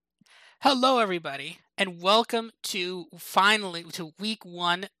Hello, everybody, and welcome to finally to week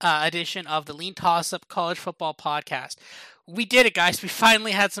one edition of the Lean Toss Up College Football Podcast. We did it, guys. We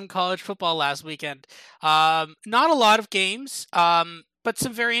finally had some college football last weekend. Not a lot of games, but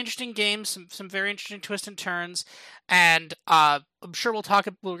some very interesting games, some very interesting twists and turns, and I'm sure we're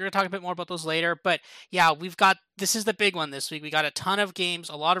going to talk a bit more about those later. But yeah, this is the big one this week. We got a ton of games,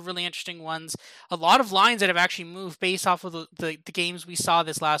 a lot of really interesting ones, a lot of lines that have actually moved based off of the games we saw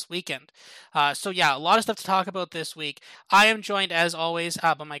this last weekend. So yeah, a lot of stuff to talk about this week. I am joined as always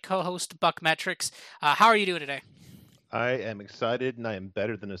by my co-host Buck Metrics. How are you doing today? I am excited, and I am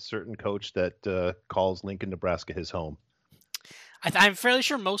better than a certain coach that calls Lincoln, Nebraska his home. I'm fairly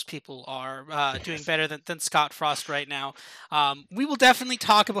sure most people are doing Yes. better than Scott Frost right now. We will definitely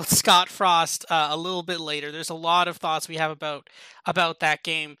talk about Scott Frost a little bit later. There's a lot of thoughts we have about that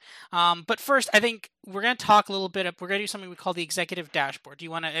game. But first, I think we're going to talk a little bit. We're going to do something we call the executive dashboard. Do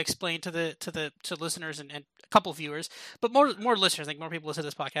you want to explain to listeners and a couple viewers, but more listeners? I think more people listen to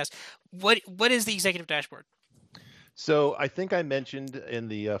this podcast. What is the executive dashboard? So I think I mentioned in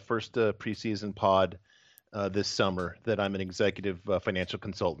the first preseason pod this summer that I'm an executive financial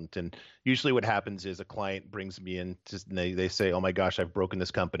consultant. And usually what happens is a client brings me in and they say, oh my gosh, I've broken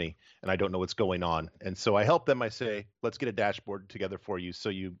this company and I don't know what's going on. And so I help them. I say, let's get a dashboard together for you so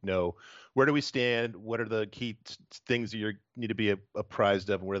you know where do we stand, what are the key things that you need to be apprised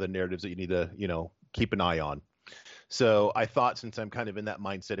of, and what are the narratives that you need to, keep an eye on. So I thought, since I'm kind of in that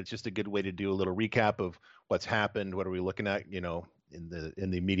mindset, it's just a good way to do a little recap of what's happened, what are we looking at, in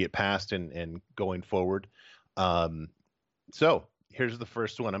the immediate past and going forward. Um, so here's the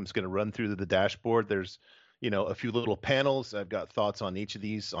first one. I'm just going to run through the dashboard. There's, a few little panels. I've got thoughts on each of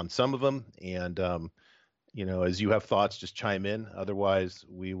these, on some of them, and as you have thoughts, just chime in. Otherwise,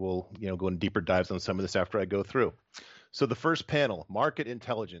 we will, go in deeper dives on some of this after I go through. So the first panel, market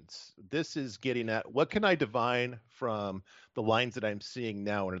intelligence. This is getting at what can I divine from the lines that I'm seeing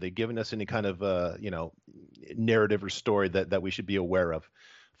now, and are they giving us any kind of narrative or story that we should be aware of?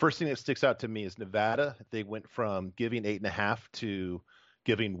 First thing that sticks out to me is Nevada. They went from giving 8.5 to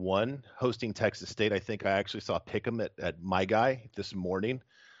giving 1, hosting Texas State. I think I actually saw Pick'em at My Guy this morning.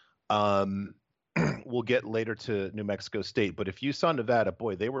 We'll get later to New Mexico State, but if you saw Nevada,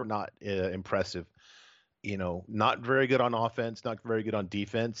 boy, they were not impressive. Not very good on offense, not very good on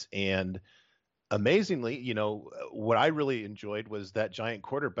defense. And amazingly, what I really enjoyed was that giant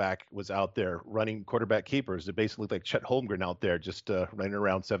quarterback was out there running quarterback keepers. It basically looked like Chet Holmgren out there, just running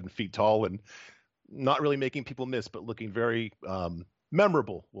around 7 feet tall and not really making people miss, but looking very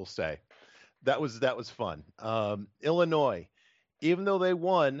memorable, we'll say. That was fun. Illinois, even though they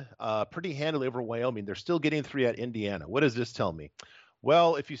won pretty handily over Wyoming, they're still getting 3 at Indiana. What does this tell me?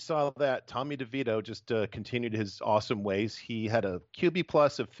 Well, if you saw that, Tommy DeVito just continued his awesome ways. He had a QB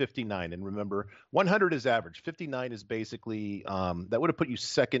plus of 59. And remember, 100 is average. 59 is basically, that would have put you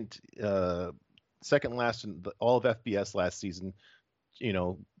second last in all of FBS last season,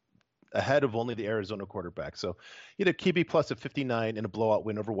 ahead of only the Arizona quarterback. So he had a QB plus of 59 in a blowout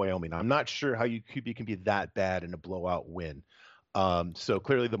win over Wyoming. I'm not sure how you QB can be that bad in a blowout win. So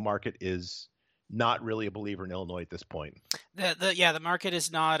clearly the market is not really a believer in Illinois at this point. The market is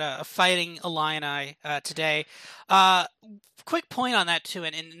not fighting Illini today. Quick point on that too,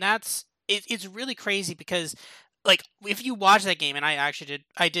 and that's it's really crazy because like if you watch that game, and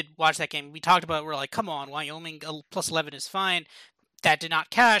I did watch that game. We talked about we're like, come on, Wyoming plus 11 is fine. That did not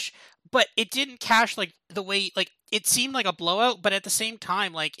cash, but it didn't cash like the way like it seemed like a blowout, but at the same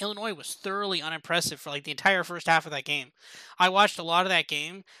time, like Illinois was thoroughly unimpressive for like the entire first half of that game. I watched a lot of that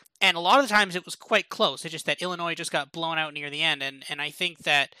game, and a lot of the times it was quite close. It's just that Illinois just got blown out near the end, and I think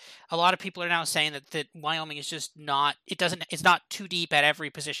that a lot of people are now saying that Wyoming is just not it's not too deep at every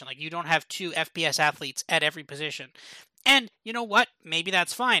position. Like you don't have 2 FBS athletes at every position. And you know what? Maybe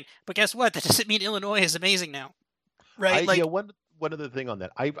that's fine. But guess what? That doesn't mean Illinois is amazing now. Right? One other thing on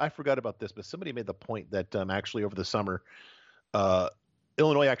that, I forgot about this, but somebody made the point that actually over the summer,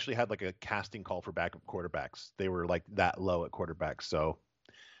 Illinois actually had like a casting call for backup quarterbacks. They were like that low at quarterbacks. So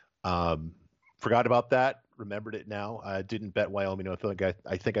forgot about that. Remembered it now. I didn't bet Wyoming.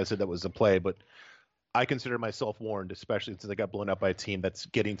 I think I said that was a play, but I consider myself warned, especially since I got blown up by a team that's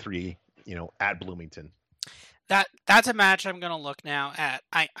getting 3, at Bloomington. That's a match I'm gonna look now at.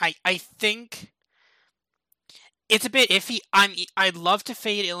 I think it's a bit iffy. I'd love to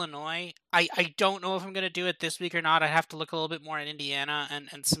fade Illinois. I don't know if I'm gonna do it this week or not. I have to look a little bit more at Indiana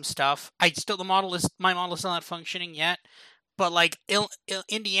and some stuff. My model is still not functioning yet, but like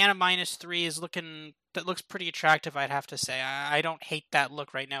Indiana -3 looks pretty attractive. I'd have to say. I don't hate that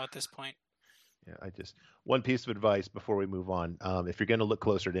look right now at this point. Yeah, I just one piece of advice before we move on. If you're going to look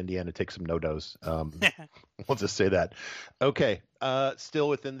closer at Indiana, take some no-dos. We'll just say that. Okay. Still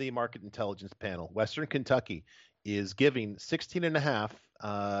within the market intelligence panel, Western Kentucky is giving 16 and a half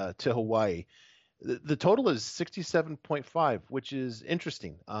to Hawaii. The total is 67.5, which is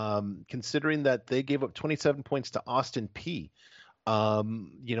interesting, considering that they gave up 27 points to Austin P.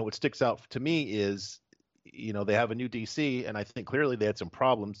 What sticks out to me is, they have a new DC, and I think clearly they had some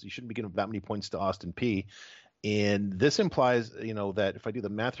problems. You shouldn't be giving that many points to Austin P. And this implies, that if I do the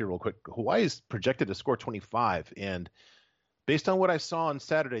math here real quick, Hawaii is projected to score 25. And based on what I saw on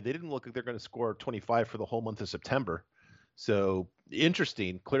Saturday, they didn't look like they're going to score 25 for the whole month of September. So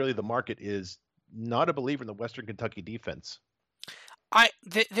interesting. Clearly the market is not a believer in the Western Kentucky defense.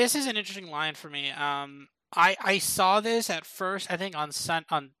 This is an interesting line for me. I saw this at first, I think on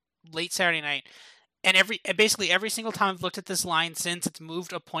late Saturday night, and basically every single time I've looked at this line since, it's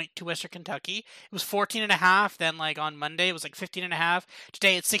moved a point to Western Kentucky. It was 14.5. Then like on Monday it was like 15.5.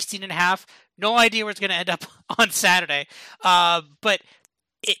 Today it's 16.5. No idea where it's going to end up on Saturday. But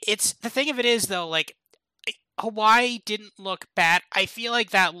it's the thing of it is though, like Hawaii didn't look bad. I feel like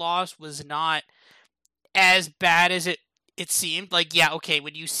that loss was not as bad as it seemed. Like, yeah, okay,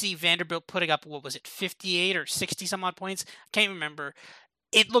 when you see Vanderbilt putting up, what was it, 58 or 60 some odd points? I can't remember.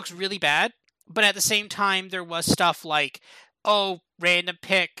 It looks really bad, but at the same time, there was stuff like, random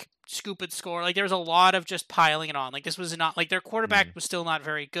pick, scoop and score. Like, there was a lot of just piling it on. Like, this was not, like, their quarterback was still not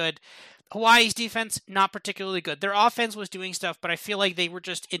very good. Hawaii's defense, not particularly good. Their offense was doing stuff, but I feel like they were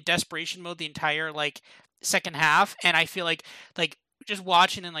just in desperation mode the entire, like, second half, and I feel like just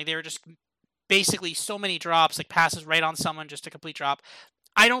watching them, like, they were just basically so many drops, like passes right on someone, just a complete drop.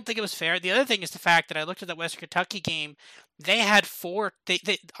 I don't think it was fair. The other thing is the fact that I looked at that Western Kentucky game. They had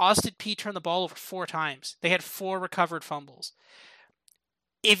Austin P turned the ball over 4 times. They had 4 recovered fumbles.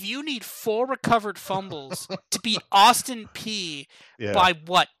 If you need 4 recovered fumbles to beat Austin P by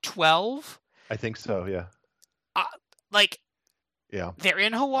what, 12? I think so. Yeah. Yeah. They're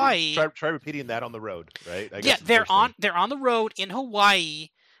in Hawaii. Try repeating that on the road, right? They're on the road in Hawaii.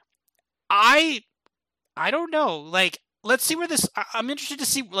 I don't know. Like, let's see where this. I'm interested to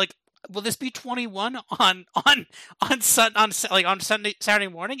see. Like, will this be 21 on Sunday, Saturday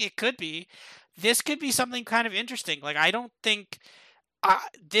morning? It could be. This could be something kind of interesting. Like, I don't think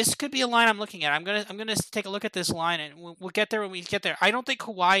this could be a line I'm looking at. I'm gonna take a look at this line, and we'll get there when we get there. I don't think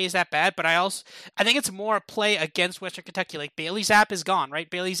Hawaii is that bad, but I think it's more a play against Western Kentucky. Like, Bailey Zapp is gone, right?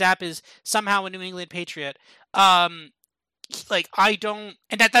 Bailey Zapp is somehow a New England Patriot. Like, I don't,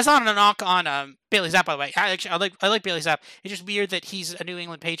 and that's not a knock on Bailey Zapp, by the way. I like Bailey Zapp. It's just weird that he's a New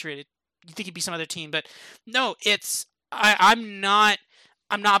England Patriot. You think he'd be some other team, but no, I'm not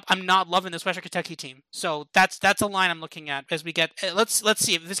loving this Western Kentucky team. So that's a line I'm looking at as we get. Let's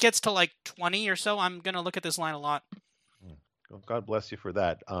see if this gets to like 20 or so. I'm gonna look at this line a lot. Well, God bless you for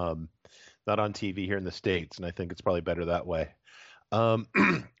that. Not on TV here in the States, and I think it's probably better that way.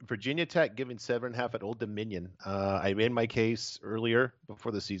 Virginia Tech giving 7.5 at Old Dominion. I made my case earlier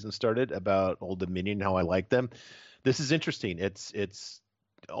before the season started about Old Dominion, how I like them. This is interesting. It's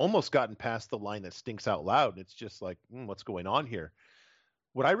almost gotten past the line that stinks out loud. It's just like, what's going on here?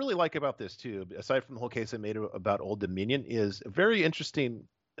 What I really like about this too, aside from the whole case I made about Old Dominion, is a very interesting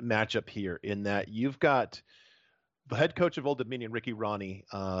matchup here in that you've got the head coach of Old Dominion, Ricky Ronnie,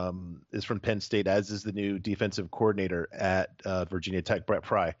 is from Penn State, as is the new defensive coordinator at Virginia Tech, Brett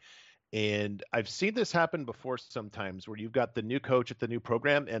Pry. And I've seen this happen before sometimes where you've got the new coach at the new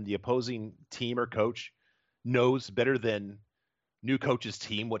program and the opposing team or coach knows better than new coach's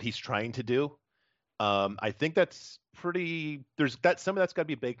team what he's trying to do. I think that's some of that's got to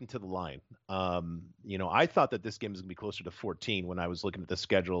be baked into the line. I thought that this game was going to be closer to 14 when I was looking at the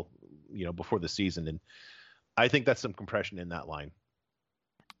schedule, before the season. And I think that's some compression in that line.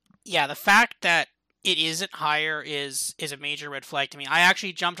 Yeah, the fact that it isn't higher is a major red flag to me. I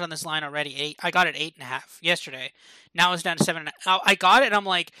actually jumped on this line already. I got it 8.5 yesterday. Now it's down to 7.5. I got it, and I'm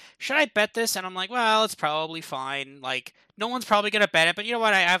like, should I bet this? And I'm like, well, it's probably fine. Like, no one's probably going to bet it, but you know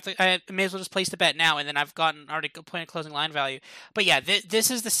what? I may as well just place the bet now, and then I've gotten already a point of closing line value. But yeah,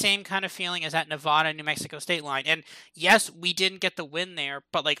 this is the same kind of feeling as that Nevada New Mexico State line. And yes, we didn't get the win there,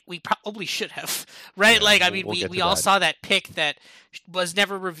 but like we probably should have, right? Yeah, like, I mean, we all saw that pick that was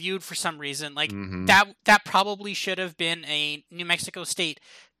never reviewed for some reason. Like that probably should have been a New Mexico State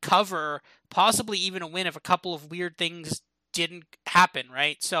cover, possibly even a win if a couple of weird things didn't happen,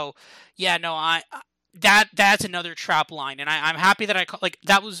 right? So yeah, no, that's another trap line, and I'm happy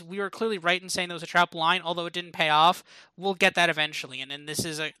that we were clearly right in saying that was a trap line, although it didn't pay off. We'll get that eventually, and this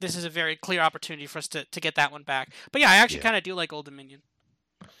is a very clear opportunity for us to get that one back. But yeah, I actually kind of do like Old Dominion.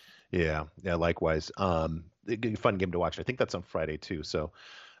 Yeah, yeah, likewise. Fun game to watch. I think that's on Friday too. So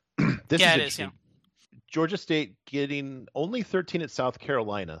this Yeah, is it is. Yeah. interesting. Georgia State getting only 13 at South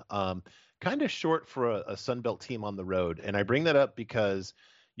Carolina. Kind of short for a Sun Belt team on the road. And I bring that up because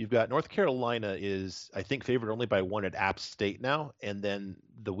you've got North Carolina is, I think, favored only by one at App State now. And then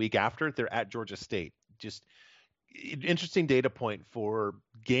the week after, they're at Georgia State. Just interesting data point for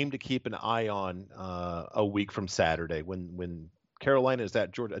game to keep an eye on a week from Saturday when Carolina is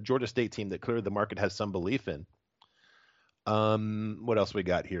that Georgia State team that clearly the market has some belief in. What else we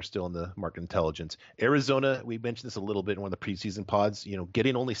got here still in the market intelligence? Arizona, we mentioned this a little bit in one of the preseason pods,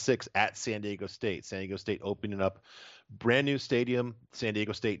 getting only 6 at San Diego State. San Diego State opening up brand new stadium. San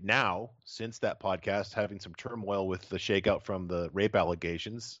Diego State now, since that podcast, having some turmoil with the shakeout from the rape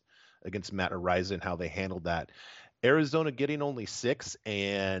allegations against Matt Ariza and how they handled that. Arizona getting only 6,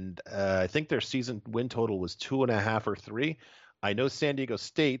 and I think their season win total was 2.5 or 3. I know San Diego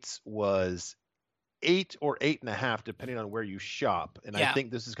State's was 8 or 8.5, depending on where you shop. And I Yeah.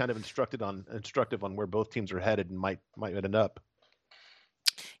 think this is kind of instructive on where both teams are headed and might end up.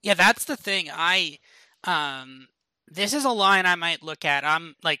 Yeah, that's the thing. Um, this is a line I might look at.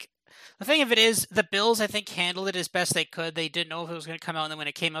 I'm like, the thing of it is, the Bills, I think, handled it as best they could. They didn't know if it was going to come out, and then when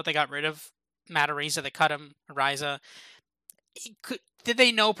it came out, they got rid of Matt Ariza. They cut him, Ariza. Did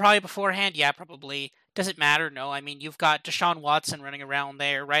they know probably beforehand? Yeah, probably. Does it matter? No. I mean, you've got Deshaun Watson running around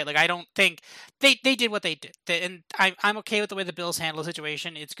there, right? Like, I don't think they did what they did. And I'm okay with the way the Bills handle the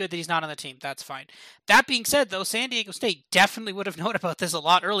situation. It's good that he's not on the team. That's fine. That being said, though, San Diego State definitely would have known about this a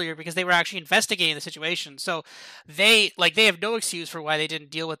lot earlier because they were actually investigating the situation. So they have no excuse for why they didn't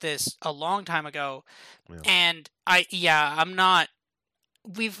deal with this a long time ago. Yeah. And I'm not.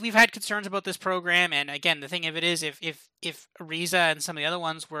 We've had concerns about this program, and again, the thing of it is, if Ariza and some of the other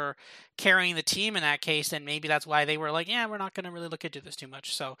ones were carrying the team in that case, then maybe that's why they were like, yeah, we're not going to really look into this too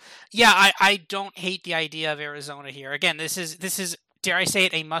much. So, yeah, I don't hate the idea of Arizona here. Again, this is dare I say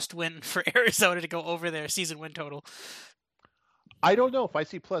it, a must-win for Arizona to go over their season win total. I don't know if I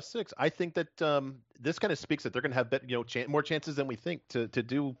see +6. I think that this kind of speaks that they're going to have more chances than we think to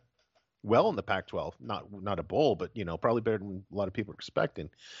do well in the Pac-12. Not a bowl, but probably better than a lot of people are expecting.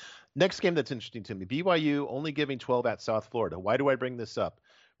 Next game that's interesting to me, BYU only giving 12 at South Florida. Why do I bring this up?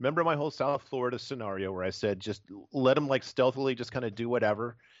 Remember my whole South Florida scenario where I said just let them stealthily just kind of do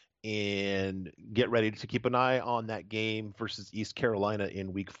whatever and get ready to keep an eye on that game versus East Carolina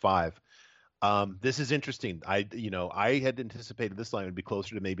in week 5. This is interesting. I had anticipated this line would be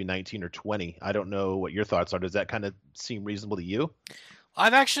closer to maybe 19 or 20. I don't know what your thoughts are. Does that kind of seem reasonable to you?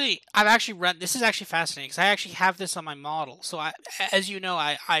 I've actually run. This is actually fascinating because I actually have this on my model. So as you know,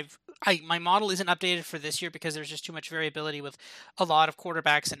 my model isn't updated for this year because there's just too much variability with a lot of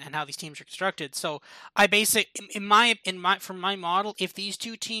quarterbacks and how these teams are constructed. So I from my model, if these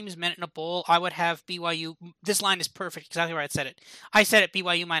two teams met in a bowl, I would have BYU. This line is perfect, exactly where I said it. I said it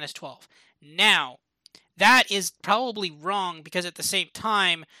BYU -12. Now, that is probably wrong because at the same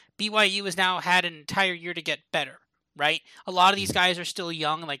time, BYU has now had an entire year to get better. Right, a lot of these guys are still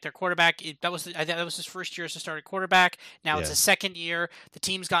young. Like their quarterback, I think that was his first year as a starting quarterback. Now it's his second year. The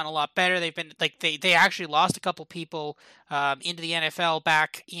team's gotten a lot better. They've been they actually lost a couple people into the NFL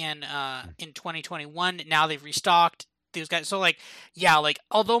back in 2021. Now they've restocked these guys. So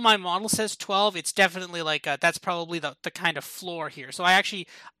although my model says 12, it's definitely that's probably the kind of floor here. So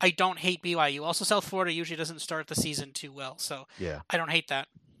I don't hate BYU. Also, South Florida usually doesn't start the season too well, so yeah, I don't hate that.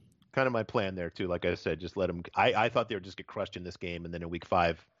 kind of my plan there too. Like I said, just let them. I thought they would just get crushed in this game, and then in week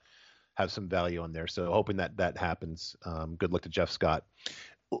 5 have some value on there. So hoping that happens. Good luck to Jeff Scott.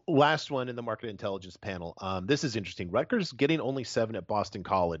 Last one in the market intelligence panel. This is interesting. Rutgers getting only 7 at Boston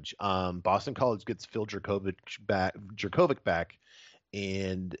College. Boston College gets Phil Jurkovec back,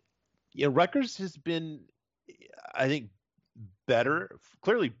 and Rutgers has been, I think,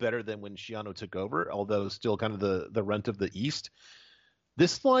 clearly better than when Schiano took over. Although still kind of the runt of the East.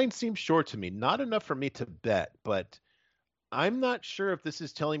 This line seems short to me. Not enough for me to bet, but I'm not sure if this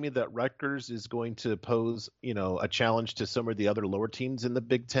is telling me that Rutgers is going to pose, a challenge to some of the other lower teams in the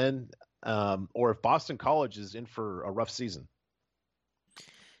Big Ten, or if Boston College is in for a rough season.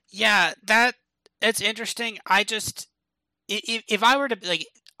 Yeah, that's interesting. If I were to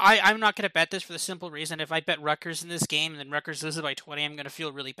I'm not going to bet this for the simple reason if I bet Rutgers in this game and then Rutgers loses by 20, I'm going to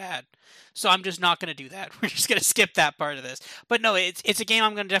feel really bad. So I'm just not going to do that. We're just going to skip that part of this. But no, it's a game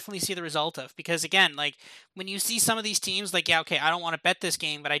I'm going to definitely see the result of because again, when you see some of these teams, I don't want to bet this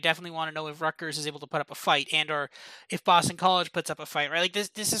game, but I definitely want to know if Rutgers is able to put up a fight and or if Boston College puts up a fight, right?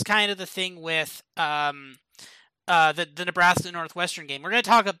 This is kind of the thing with the Nebraska Northwestern game. We're going to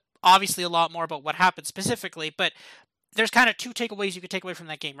talk obviously a lot more about what happened specifically, but there's kind of two takeaways you could take away from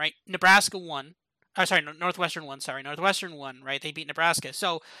that game, right? Nebraska won. Northwestern won. Northwestern won, right? They beat Nebraska.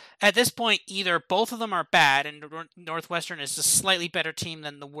 So at this point, either both of them are bad, and Northwestern is a slightly better team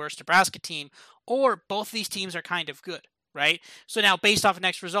than the worst Nebraska team, or both of these teams are kind of good, right? So now, based off of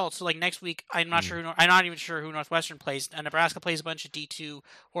next results, so like next week, I'm not even sure who Northwestern plays. Nebraska plays a bunch of D2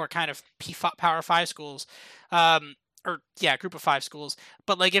 or kind of Power 5 schools. Group of 5 schools.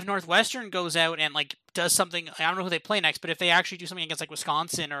 But like if Northwestern goes out and like does something, I don't know who they play next, but if they actually do something against like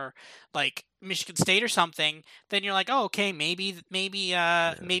Wisconsin or like Michigan State or something, then you're like, oh, okay, maybe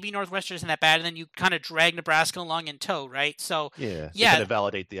Northwestern isn't that bad, and then you kind of drag Nebraska along in tow, right? So yeah, kind of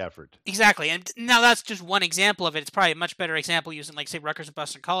validate the effort. Exactly, and now that's just one example of it. It's probably a much better example using like say Rutgers and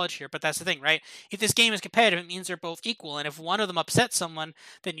Boston College here, but that's the thing, right? If this game is competitive, it means they're both equal, and if one of them upsets someone,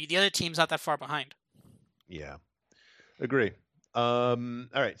 then the other team's not that far behind. Yeah. Agree. All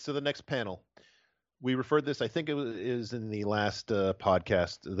right. So the next panel, we referred this, I think it is in the last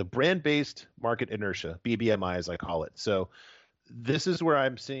podcast, the brand-based market inertia, BBMI as I call it. So this is where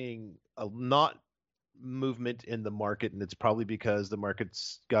I'm seeing a not movement in the market, and it's probably because the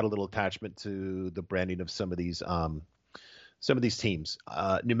market's got a little attachment to the branding of some of these teams.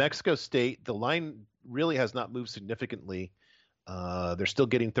 New Mexico State, the line really has not moved significantly. They're still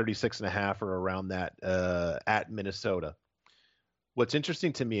getting 36.5 or around that at Minnesota. What's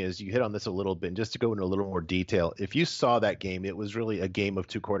interesting to me is you hit on this a little bit, and just to go into a little more detail, if you saw that game, it was really a game of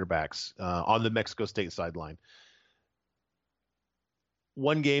two quarterbacks on the Mexico State sideline.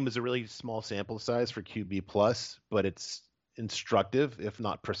 One game is a really small sample size for QB plus, but it's instructive, if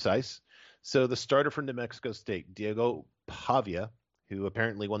not precise. So the starter for New Mexico State, Diego Pavia, who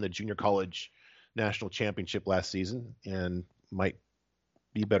apparently won the junior college national championship last season and might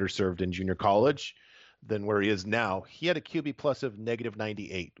be better served in junior college than where he is now. He had a QB plus of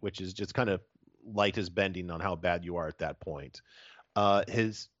 -98, which is just kind of light as bending on how bad you are at that point.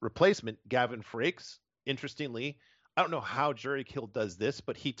 His replacement, Gavin Frakes, interestingly, I don't know how Jerry Kill does this,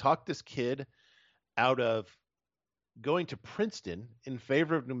 but he talked this kid out of going to Princeton in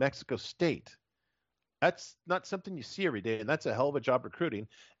favor of New Mexico State. That's not something you see every day, and that's a hell of a job recruiting.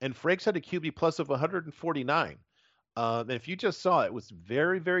 And Frakes had a QB plus of 149. And if you just saw it, it was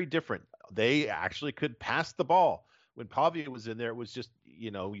very, very different. They actually could pass the ball. When Pavia was in there, it was just,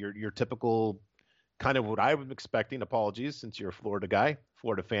 your typical kind of what I was expecting. Apologies, since you're a Florida guy,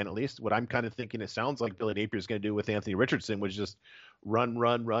 Florida fan at least. What I'm kind of thinking it sounds like Billy Napier is going to do with Anthony Richardson was just run,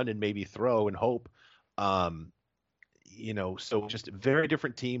 and maybe throw and hope. So just a very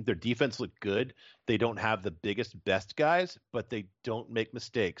different team. Their defense looked good. They don't have the biggest, best guys, but they don't make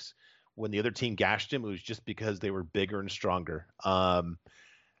mistakes. When the other team gashed him, it was just because they were bigger and stronger.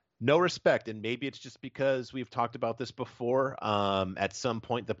 No respect, and maybe it's just because we've talked about this before. At some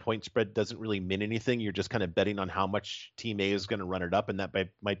point, the point spread doesn't really mean anything. You're just kind of betting on how much Team A is going to run it up, and that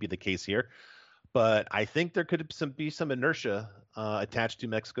might be the case here. But I think there could be some inertia attached to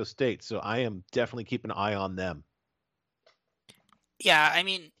Mexico State, so I am definitely keeping an eye on them. Yeah, I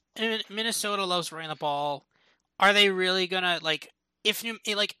mean, Minnesota loves running the ball. Are they really gonna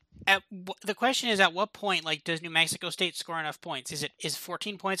the question is, at what point does New Mexico State score enough points? Is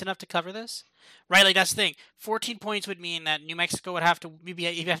 14 points enough to cover this? Right, like that's the thing. 14 points would mean that New Mexico would have to be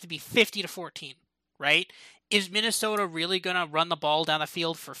 50-14, right? Is Minnesota really gonna run the ball down the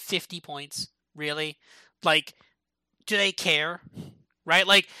field for 50 points? Really? Like, do they care? Right?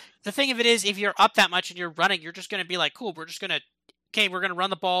 Like, the thing of it is, if you're up that much and you're running, you're just gonna be like, cool, we're going to run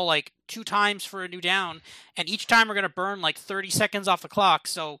the ball like 2 times for a new down, and each time we're going to burn like 30 seconds off the clock.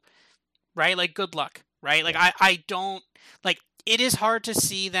 So, right, like, good luck, right? Like, I don't, like, it is hard to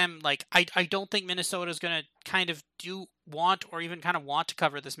see them, like, I don't think Minnesota is going to kind of want to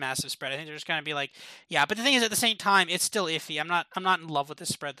cover this massive spread. I think they're just going to be like, yeah, but the thing is, at the same time, it's still iffy. I'm not in love with this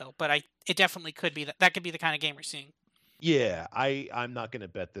spread, though, but it definitely could be, that could be the kind of game we're seeing. Yeah, I'm not going to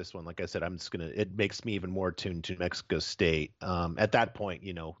bet this one. Like I said, it makes me even more tuned to Mexico State. At that point,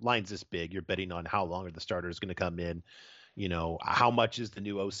 lines this big, you're betting on how long are the starters going to come in. How much is the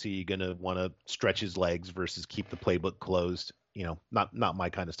new OC going to want to stretch his legs versus keep the playbook closed? Not my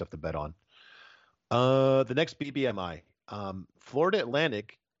kind of stuff to bet on. The next BBMI, Florida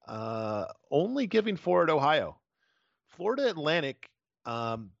Atlantic, only giving 4 at Ohio. Florida Atlantic,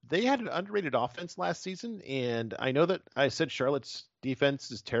 they had an underrated offense last season, and I know that I said Charlotte's defense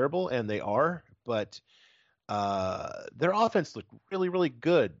is terrible, and they are, but their offense looked really, really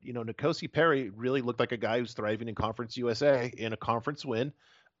good. N'Kosi Perry really looked like a guy who's thriving in Conference USA in a conference win.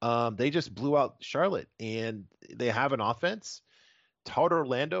 They just blew out Charlotte, and they have an offense Todd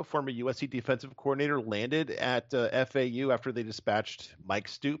Orlando, former USC defensive coordinator, landed at FAU after they dispatched Mike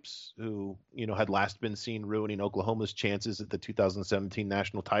Stoops, who had last been seen ruining Oklahoma's chances at the 2017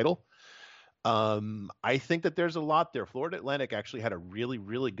 national title. I think that there's a lot there. Florida Atlantic actually had a really,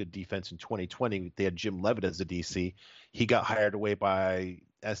 really good defense in 2020. They had Jim Leavitt as a DC. He got hired away by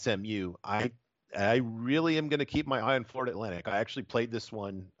SMU. I really am going to keep my eye on Florida Atlantic. I actually played this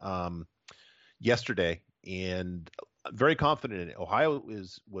one yesterday, and I'm very confident in it. Ohio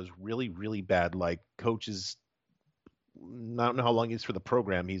was really, really bad. Like, coaches, I don't know how long he's for the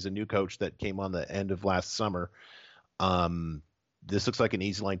program. He's a new coach that came on the end of last summer. This looks like an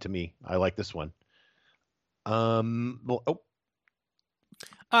easy line to me. I like this one. Go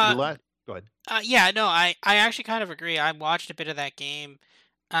ahead. Yeah, no, I actually kind of agree. I watched a bit of that game.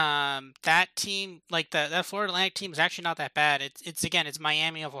 That team, like that Florida Atlantic team, is actually not that bad. It's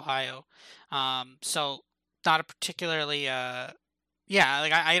Miami of Ohio. So not a particularly I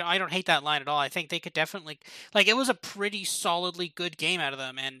don't hate that line at all. I think they could definitely, like, it was a pretty solidly good game out of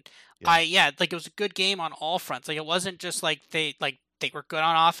them, and it was a good game on all fronts. Like, it wasn't just they were good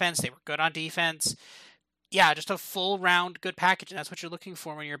on offense, they were good on defense. Yeah, just a full round good package, and that's what you're looking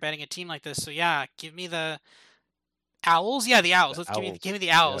for when you're betting a team like this. So yeah, give me the Owls. Yeah, the Owls. Give me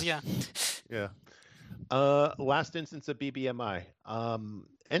the Owls. Yes. Yeah. Last instance of BBMI.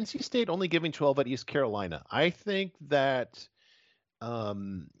 NC State only giving 12 at East Carolina. I think that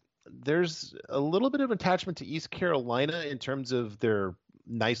there's a little bit of attachment to East Carolina in terms of their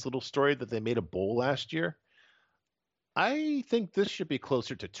nice little story that they made a bowl last year. I think this should be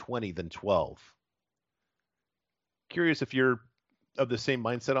closer to 20 than 12. Curious if you're of the same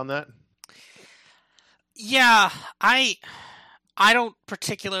mindset on that. Yeah, I don't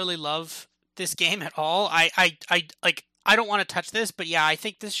particularly love this game at all. I don't want to touch this, but yeah, I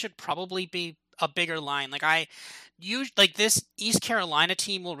think this should probably be a bigger line. This East Carolina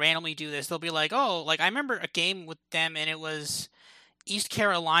team will randomly do this. They'll be like, oh, like, I remember a game with them, and it was East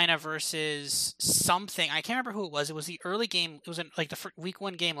Carolina versus something. I can't remember who it was. It was the early game. It was in the week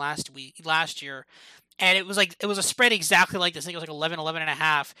 1 game last year. And it was a spread exactly like this. I think it was 11 and a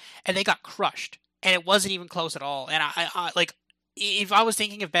half, and they got crushed. And it wasn't even close at all. And I if I was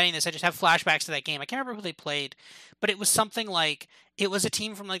thinking of betting this, I just have flashbacks to that game. I can't remember who they played, but it was something like, it was a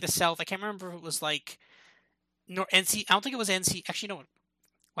team from the South. I can't remember if it was NC. I don't think it was NC. Actually, no.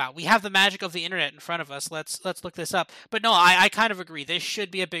 Wow, we have the magic of the internet in front of us. Let's look this up. But no, I kind of agree. This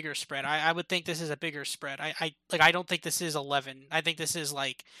should be a bigger spread. I would think this is a bigger spread. I don't think this is 11. I think this is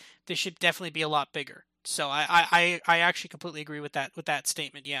this should definitely be a lot bigger. So I actually completely agree with that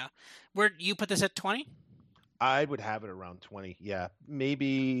statement. Yeah. Where you put this at 20? I would have it around 20. Yeah.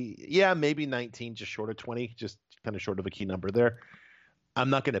 Maybe 19, just short of 20, just kind of short of a key number there. I'm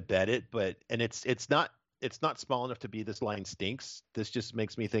not going to bet it, but it's not small enough to be this line stinks. This just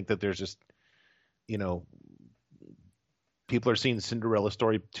makes me think that there's just, people are seeing Cinderella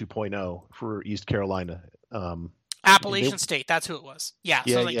Story 2.0 for East Carolina. Appalachian State, that's who it was. Yeah.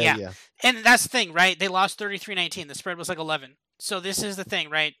 Yeah. And that's the thing, right? They lost 33-19. The spread was 11. So this is the thing,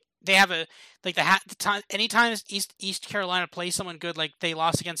 right? They have anytime East Carolina plays someone good, like they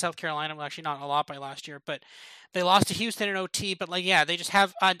lost against South Carolina, well, actually not a lot by last year, but they lost to Houston in OT. But they just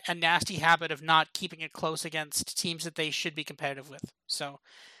have a nasty habit of not keeping it close against teams that they should be competitive with. So,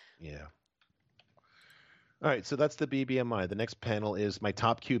 yeah. All right, so that's the BBMI. The next panel is my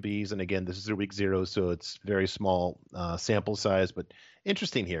top QBs, and again, this is their week 0, so it's very small sample size, but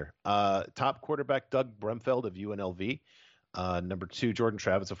interesting here. Top quarterback Doug Brumfeld of UNLV. Number 2, Jordan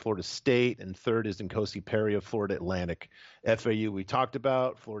Travis of Florida State, and 3rd is Nkosi Perry of Florida Atlantic. FAU we talked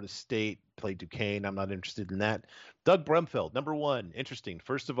about. Florida State played Duquesne. I'm not interested in that. Doug Brumfeld, number 1, interesting.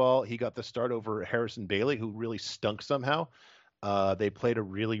 First of all, he got the start over Harrison Bailey, who really stunk somehow. They played a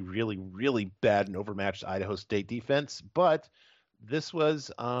really, really, really bad and overmatched Idaho State defense, but this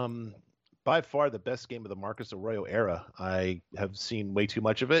was by far the best game of the Marcus Arroyo era. I have seen way too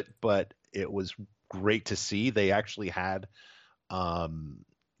much of it, but it was great to see. They actually had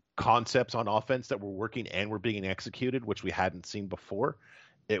concepts on offense that were working and were being executed, which we hadn't seen before.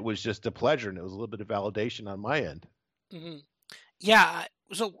 It was just a pleasure, and it was a little bit of validation on my end. Mm-hmm. Yeah.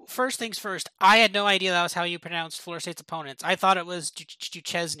 So first things first, I had no idea that was how you pronounced Florida State's opponents. I thought it was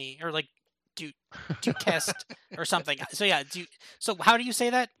Duchesne or Duquesne or something. So yeah, so how do you say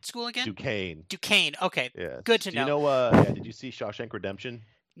that school again? Duquesne. Okay. Yeah. Good to know. You know, did you see Shawshank Redemption?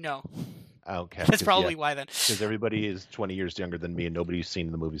 No. Okay. That's probably why then. Because everybody is 20 years younger than me and nobody's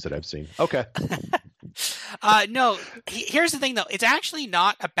seen the movies that I've seen. Okay. No, here's the thing though. It's actually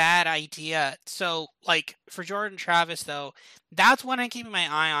not a bad idea. So for Jordan Travis though, that's one I'm keeping my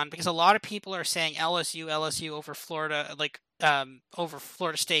eye on because a lot of people are saying LSU over Florida, over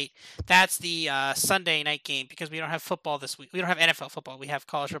Florida State. That's the Sunday night game because we don't have football this week. We don't have NFL football. We have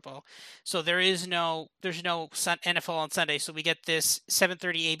college football. So there's no NFL on Sunday. So we get this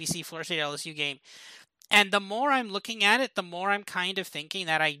 7:30 ABC Florida State LSU game. And the more I'm looking at it, the more I'm kind of thinking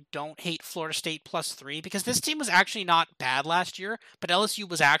that I don't hate Florida State +3 because this team was actually not bad last year, but LSU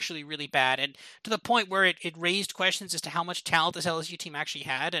was actually really bad. And to the point where it raised questions as to how much talent this LSU team actually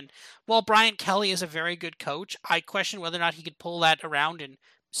had. And while Brian Kelly is a very good coach, I question whether or not he could pull that around in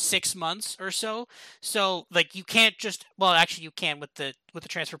 6 months or so. So like you can't just actually you can with the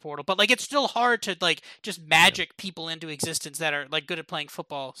transfer portal, but like it's still hard to like just magic people into existence that are like good at playing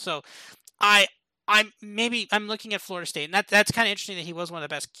football. So I'm looking at Florida State, and that's kind of interesting that he was one of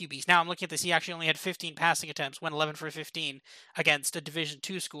the best QBs. Now I'm looking at this; he actually only had 15 passing attempts, went 11 for 15 against a Division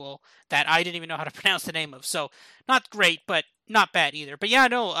II school that I didn't even know how to pronounce the name of. So not great, but not bad either. But yeah,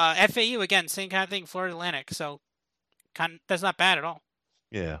 no, FAU again, same kind of thing, Florida Atlantic. So that's not bad at all.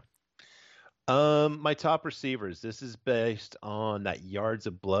 Yeah. My top receivers. This is based on that yards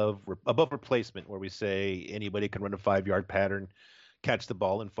above replacement, where we say anybody can run a 5-yard pattern, catch the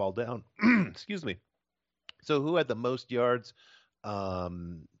ball and fall down. Excuse me. So who had the most yards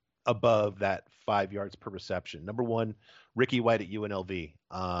above that 5 yards per reception? Number one, Ricky White at UNLV.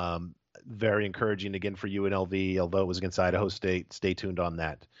 Very encouraging again for UNLV, although it was against Idaho State. Stay tuned on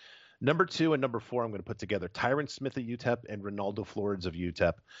that. Number 2 and number 4, I'm going to put together Tyron Smith at UTEP and Ronaldo Flores of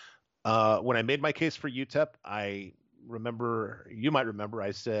UTEP. When I made my case for UTEP, you might remember,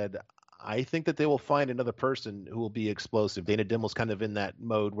 I said, I think that they will find another person who will be explosive. Dana Dimel's kind of in that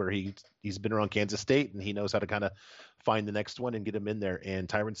mode where he's been around Kansas State and he knows how to kind of find the next one and get him in there. And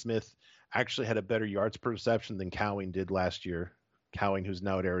Tyron Smith actually had a better yards per reception than Cowing did last year. Cowing, who's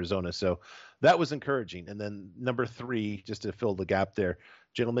now at Arizona. So that was encouraging. And then number 3, just to fill the gap there,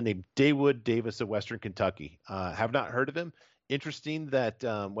 gentleman named Dawood Davis of Western Kentucky. Have not heard of him. Interesting that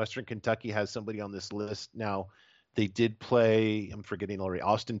Western Kentucky has somebody on this list. Now, they did play, I'm forgetting already,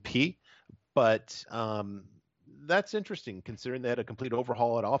 Austin Peay. But that's interesting considering they had a complete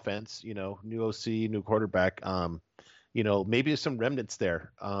overhaul at offense, new OC, new quarterback. Maybe some remnants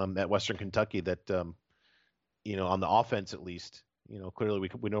there at Western Kentucky that, on the offense at least, clearly we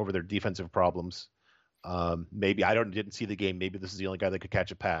went over their defensive problems. Maybe didn't see the game. Maybe this is the only guy that could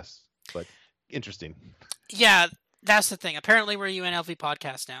catch a pass, but interesting. Yeah. That's the thing. Apparently, we're a UNLV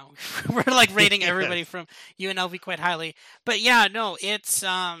podcast now. We're like rating everybody from UNLV quite highly. But yeah, no, it's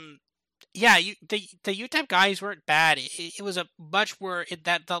the UTEP guys weren't bad. It was a much worse.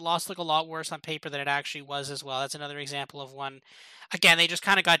 That loss looked a lot worse on paper than it actually was as well. That's another example of one. Again, they just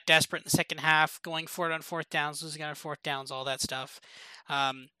kind of got desperate in the second half, going for it on fourth downs, losing on fourth downs, all that stuff.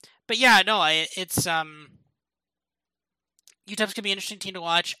 But yeah, no, it's UTEP's gonna be an interesting team to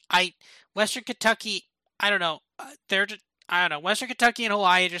watch. Western Kentucky, I don't know. Western Kentucky and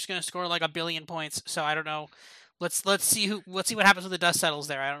Hawaii are just going to score like 1 billion points. So I don't know. Let's see what happens when the dust settles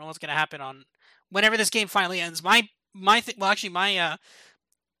there. I don't know what's going to happen on whenever this game finally ends. My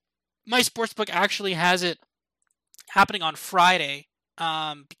sportsbook actually has it happening on Friday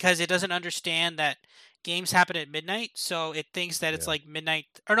because it doesn't understand that games happen at midnight. So it thinks that it's like midnight.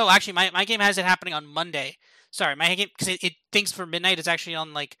 Or no, actually, my game has it happening on Monday. Sorry, my game, because it thinks for midnight it's actually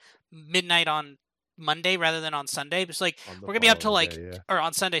on like midnight on Monday rather than on Sunday. It's like we're gonna be up till like or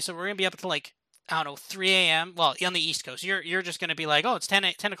on Sunday, so we're gonna be up till like 3 a.m. Well, on the East Coast, you're just gonna be like, oh, it's 10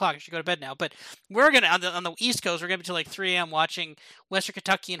 o'clock. I should go to bed now. But we're gonna on the East Coast, we're gonna be till like 3 a.m. watching Western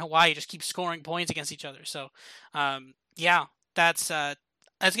Kentucky and Hawaii just keep scoring points against each other. So, that's gonna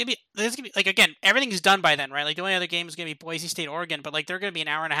be like, again, everything's done by then, right? Like the only other game is gonna be Boise State, Oregon, but like they're gonna be an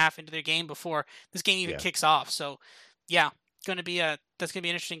hour and a half into their game before this game even kicks off. So, that's gonna be an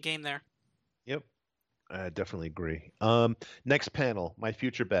interesting game there. Yep. I definitely agree. Next panel, my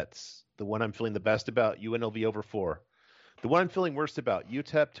future bets. The one I'm feeling the best about, UNLV over 4. The one I'm feeling worst about,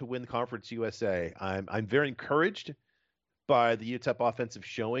 UTEP to win Conference USA. I'm very encouraged by the UTEP offensive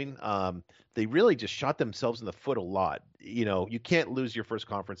showing. They really just shot themselves in the foot a lot. You can't lose your first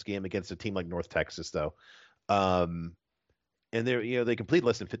conference game against a team like North Texas, though. And they complete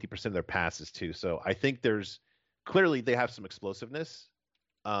less than 50% of their passes too. So I think clearly they have some explosiveness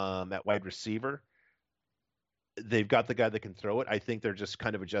at wide receiver. They've got the guy that can throw it. I think they're just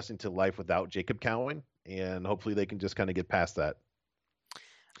kind of adjusting to life without Jacob Cowing, and hopefully they can just kind of get past that.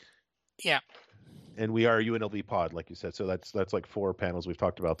 Yeah. And we are a UNLV pod, like you said, so that's like 4 panels we've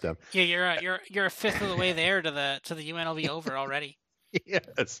talked about them. Yeah, you're a fifth of the way there to the UNLV over already.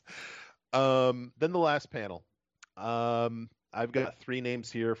 Yes. Then the last panel. I've got 3 names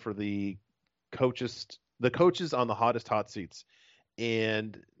here for the coaches on the hottest hot seats.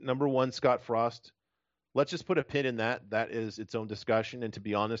 And number 1, Scott Frost. let's just put a pin in that. That is its own discussion. And to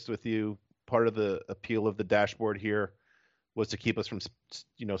be honest with you, part of the appeal of the dashboard here was to keep us from,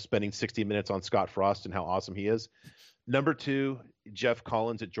 spending 60 minutes on Scott Frost and how awesome he is. Number 2, Geoff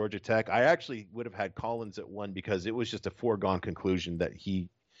Collins at Georgia Tech. I actually would have had Collins at 1 because it was just a foregone conclusion that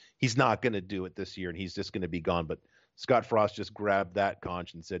he's not going to do it this year and he's just going to be gone. But Scott Frost just grabbed that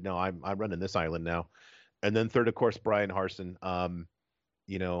conch and said, "No, I'm running this island now." And then third, of course, Brian Harsin.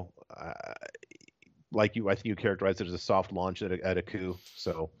 Like I think you characterized it as a soft launch at a coup.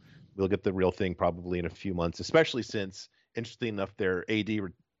 So we'll get the real thing probably in a few months, especially since, interestingly enough, their AD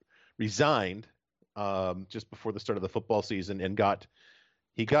resigned just before the start of the football season and got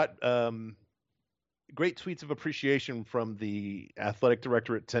great tweets of appreciation from the athletic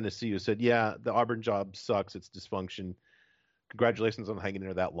director at Tennessee, who said, "Yeah, the Auburn job sucks. It's dysfunction. Congratulations on hanging in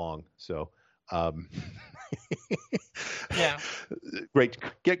there that long." So, yeah, great.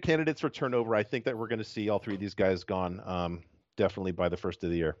 Get candidates for turnover. I think that we're going to see all 3 of these guys gone definitely by the first of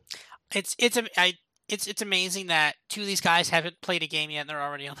the year. It's amazing that 2 of these guys haven't played a game yet and they're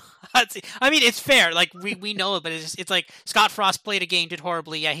already on the hot seat. I mean, it's fair. Like, we know it, but it's like Scott Frost played a game, did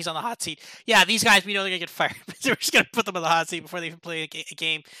horribly. Yeah, he's on the hot seat. Yeah, these guys, we know they're going to get fired. So we're just going to put them on the hot seat before they even play a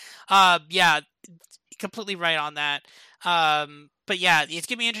game. Yeah, completely right on that. But yeah, it's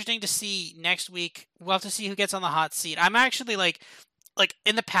going to be interesting to see next week. We'll have to see who gets on the hot seat. I'm actually like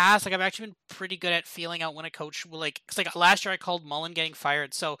in the past, I've actually been pretty good at feeling out when a coach will because last year I called Mullen getting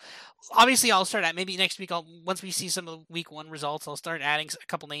fired. So obviously I'll start at maybe next week. Once we see some of the week 1 results, I'll start adding a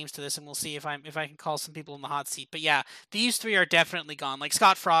couple names to this, and we'll see if I can call some people in the hot seat. But yeah, these 3 are definitely gone. Like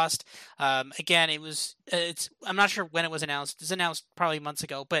Scott Frost, again, I'm not sure when it was announced. It was announced probably months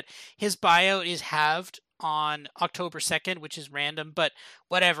ago, but his buyout is halved on October 2nd, which is random, but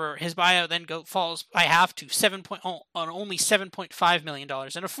whatever. His buyout then falls by half to only $7.5 million,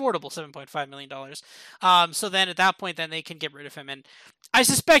 an affordable $7.5 million. So then at that point, then they can get rid of him. And I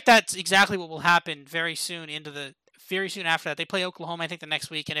suspect that's exactly what will happen very soon after that. They play Oklahoma, I think, the next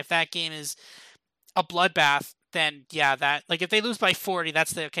week. And if that game is a bloodbath, then yeah, if they lose by 40,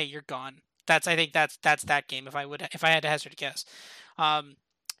 that's okay, you're gone. I think that's that game if I had to hazard a guess.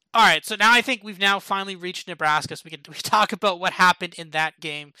 All right, so now I think we've now finally reached Nebraska, so we can talk about what happened in that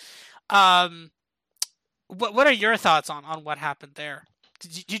game. What are your thoughts on what happened there?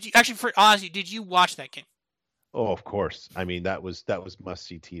 Did you actually, for Ozzy, did you watch that game? Oh, of course. I mean, that was must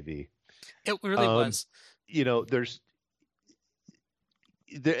see TV. It really was. There's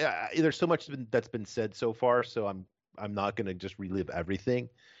so much that's been said so far, so I'm not going to just relive everything.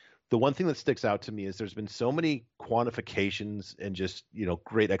 The one thing that sticks out to me is there's been so many quantifications and just,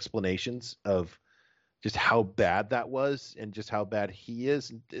 great explanations of just how bad that was and just how bad he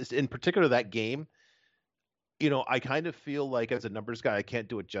is. In particular, that game, I kind of feel like as a numbers guy, I can't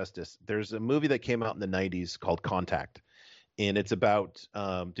do it justice. There's a movie that came out in the 90s called Contact, and it's about,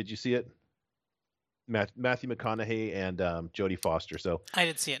 did you see it? Matthew McConaughey and Jodie Foster. So I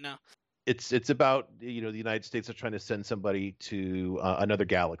didn't see it, no. It's about, the United States are trying to send somebody to another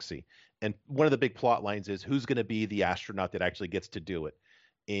galaxy. And one of the big plot lines is who's going to be the astronaut that actually gets to do it.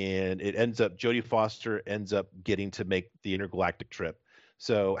 And Jodie Foster ends up getting to make the intergalactic trip.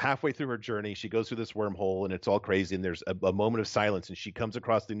 So halfway through her journey, she goes through this wormhole and it's all crazy. And there's a moment of silence and she comes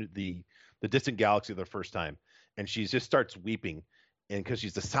across the distant galaxy for the first time. And she just starts weeping. And because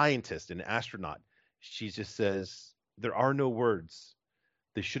she's a scientist and an astronaut, she just says, "There are no words.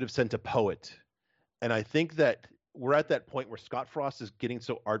 They should have sent a poet." And I think that we're at that point where Scott Frost is getting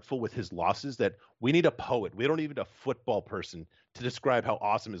so artful with his losses that we need a poet. We don't need a football person to describe how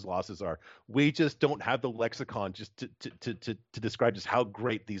awesome his losses are. We just don't have the lexicon just to describe just how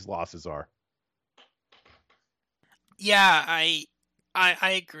great these losses are. Yeah, I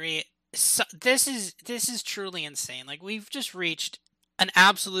agree. So this is truly insane. Like, we've just reached an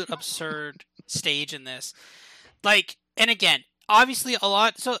absolute absurd stage in this. Like, and again, obviously a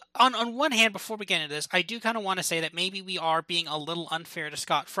lot. So on one hand, before we get into this, I do kind of want to say that maybe we are being a little unfair to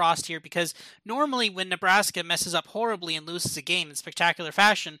Scott Frost here, because normally when Nebraska messes up horribly and loses a game in spectacular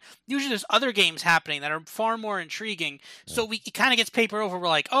fashion, usually there's other games happening that are far more intriguing. So it kind of gets papered over. We're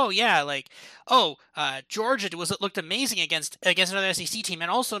like, oh yeah, Georgia looked amazing against another SEC team,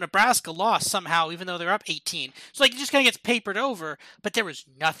 and also Nebraska lost somehow even though they're up 18. So it just kind of gets papered over. But there was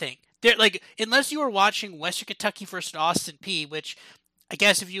nothing. Unless you were watching Western Kentucky versus Austin Peay, which I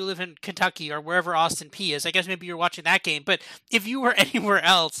guess if you live in Kentucky or wherever Austin Peay is, I guess maybe you're watching that game. But if you were anywhere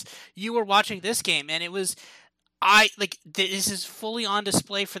else, you were watching this game, and it was, this is fully on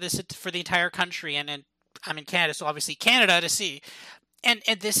display for the entire country, and I'm in Canada, so obviously Canada to see. And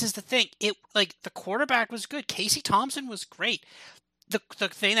this is the thing. The quarterback was good. Casey Thompson was great. the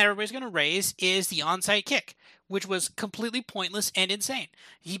thing that everybody's going to raise is the onside kick, which was completely pointless and insane.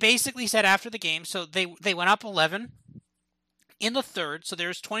 He basically said after the game, so they went up 11 in the third, so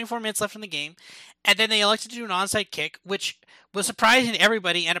there's 24 minutes left in the game, and then they elected to do an onside kick, which was surprising to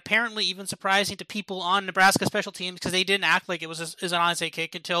everybody, and apparently even surprising to people on Nebraska special teams, because they didn't act like it was an onside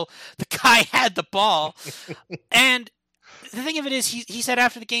kick until the guy had the ball. And the thing of it is, he said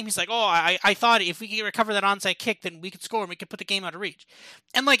after the game, he's like, oh, I thought if we could recover that onside kick, then we could score and we could put the game out of reach.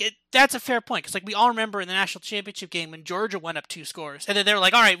 And, like, that's a fair point, because, like, we all remember in the national championship game when Georgia went up 2 scores, and then they were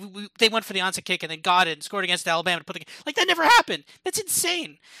like, all right, they went for the onside kick and then got it and scored against Alabama to put the game. Like, that never happened. That's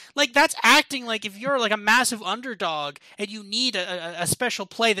insane. Like, that's acting like if you're, like, a massive underdog and you need a special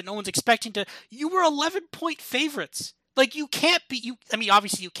play that no one's expecting to, you were 11-point favorites. Like, you can't be, I mean,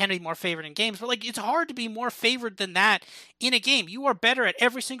 obviously you can be more favored in games, but, like, it's hard to be more favored than that in a game. You are better at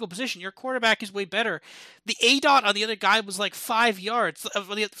every single position. Your quarterback is way better. The ADOT on the other guy was, like, 5 yards.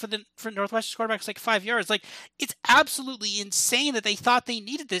 For Northwestern's quarterback, it's like 5 yards. Like, it's absolutely insane that they thought they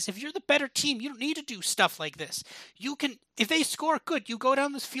needed this. If you're the better team, you don't need to do stuff like this. You can, if they score, good. You go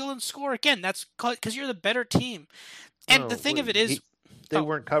down this field and score again. That's because you're the better team. And the thing of it is, they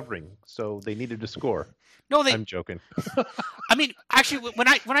weren't covering, so they needed to score. No, I'm joking. I mean, actually, when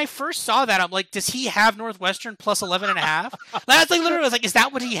I first saw that, I'm like, does he have Northwestern plus 11.5? That's like literally, I was like, is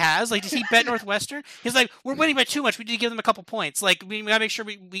that what he has? Like, does he bet Northwestern? He's like, we're winning by too much. We need to give them a couple points. Like, we gotta make sure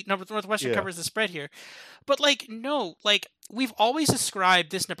Northwestern covers the spread here. But, like, no, like, we've always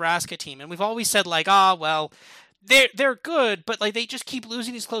described this Nebraska team, and we've always said, like, well, they're good, but, like, they just keep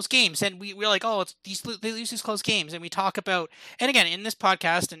losing these close games, and we're like, oh, they lose these close games, and we talk about, and again, in this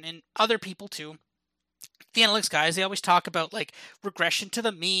podcast and other people too, the analytics guys, they always talk about, like, regression to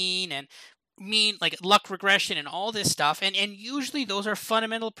the mean and like luck regression and all this stuff. And usually those are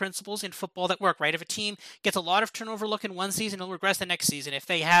fundamental principles in football that work, right? If a team gets a lot of turnover luck in one season, it'll regress the next season. If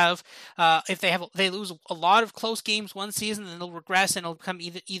they lose a lot of close games one season, then they'll regress and it'll become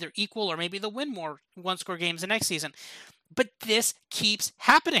either equal or maybe they'll win more one-score games the next season. But this keeps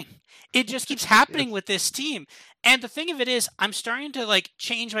happening. It just keeps happening with this team. And the thing of it is, I'm starting to, like,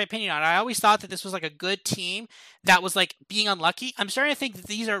 change my opinion on it. I always thought that this was, like, a good team that was, like, being unlucky. I'm starting to think that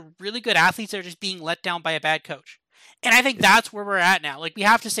these are really good athletes that are just being let down by a bad coach. And I think that's where we're at now. Like, we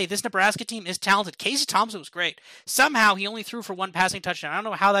have to say this Nebraska team is talented. Casey Thompson was great. Somehow he only threw for 1 passing touchdown. I don't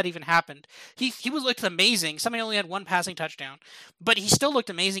know how that even happened. He looked amazing. Somebody only had 1 passing touchdown. But he still looked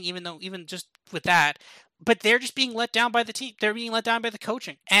amazing even just with that. But they're just being let down by the team. They're being let down by the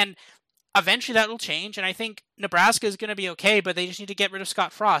coaching. And eventually that will change. And I think Nebraska is going to be okay, but they just need to get rid of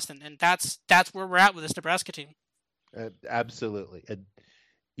Scott Frost. And that's where we're at with this Nebraska team. Absolutely.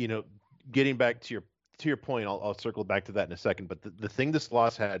 Getting back to your point, I'll circle back to that in a second. But the thing this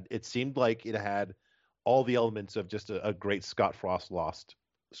loss had, it seemed like it had all the elements of just a great Scott Frost loss.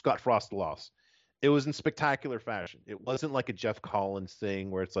 It was in spectacular fashion. It wasn't like a Jeff Collins thing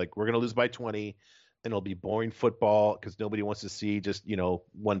where it's like, we're going to lose by 20 and it'll be boring football because nobody wants to see just,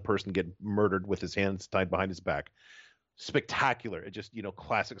 one person get murdered with his hands tied behind his back. Spectacular. It just,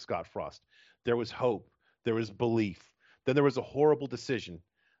 classic Scott Frost. There was hope. There was belief. Then there was a horrible decision.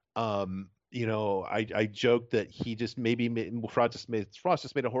 I joked that he just Frost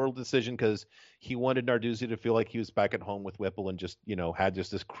just made a horrible decision because he wanted Narduzzi to feel like he was back at home with Whipple and just, had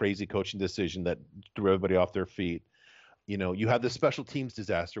just this crazy coaching decision that threw everybody off their feet. You have this special teams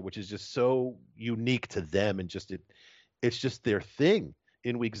disaster, which is just so unique to them, and it's just their thing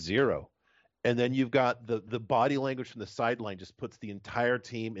in week 0. And then you've got the body language from the sideline just puts the entire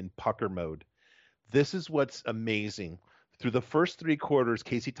team in pucker mode. This is what's amazing. Through the first 3 quarters,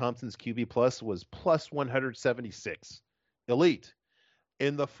 Casey Thompson's QB plus was plus 176. Elite.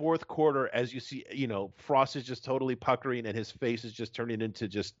 In the fourth quarter, as you see, Frost is just totally puckering and his face is just turning into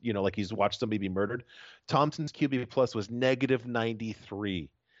just, like he's watched somebody be murdered. Thompson's QB plus was negative 93.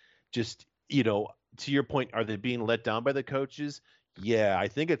 Just, to your point, are they being let down by the coaches? Yeah, I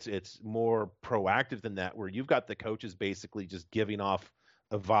think it's more proactive than that, where you've got the coaches basically just giving off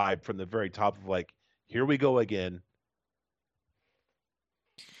a vibe from the very top of like, here we go again.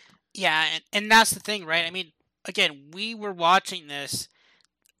 Yeah, and that's the thing, right? I mean, again, we were watching this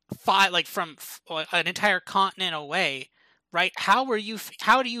from an entire continent away, right? How do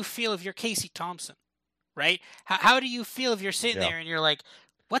you feel if you're Casey Thompson, right? How do you feel if you're sitting there and you're like,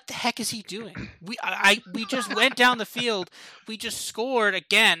 what the heck is he doing? We just went down the field. We just scored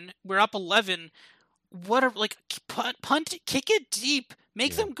again. We're up 11. Punt, kick it deep.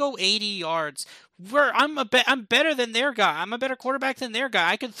 Make them go 80 yards. I'm better than their guy. I'm a better quarterback than their guy.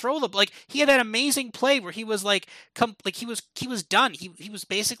 I can throw the like he had that amazing play where he was like he was done. He was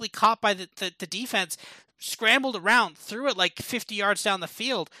basically caught by the defense, scrambled around, threw it like 50 yards down the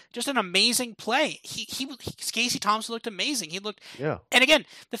field. Just an amazing play. Casey Thompson looked amazing. He looked Yeah. And again,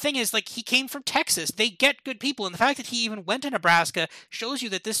 the thing is, like, he came from Texas. They get good people, and the fact that he even went to Nebraska shows you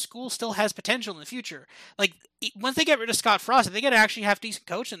that this school still has potential in the future. Like, once they get rid of Scott Frost, if they get to actually have decent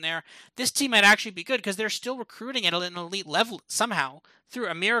coach in there, this team might actually be good because they're still recruiting at an elite level somehow through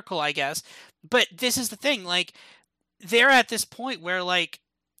a miracle, I guess. But this is the thing, like, they're at this point where, like,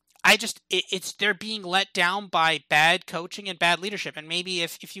 it's they're being let down by bad coaching and bad leadership. And maybe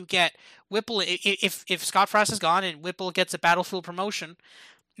if you get Whipple, if Scott Frost is gone and Whipple gets a Battlefield promotion,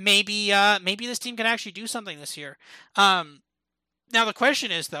 maybe this team can actually do something this year. Now the question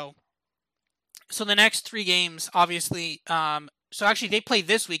is though, so the next 3 games, obviously, so actually they play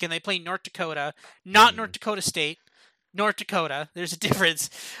this week and they play North Dakota, not North Dakota State. North Dakota. There's a difference,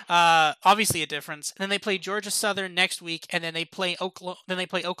 obviously a difference. And then they play Georgia Southern next week, and then they play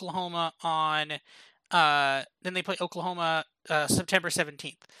Oklahoma on. September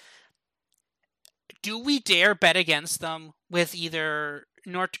 17th. Do we dare bet against them with either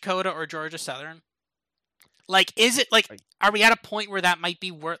North Dakota or Georgia Southern? Like, is it like? Are we at a point where that might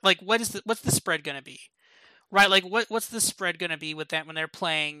be worth? Like, what's the spread going to be? Right. Like, what's the spread going to be with that when they're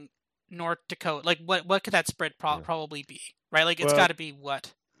playing North Dakota? Like, what could that spread probably be? Right, like it's got to be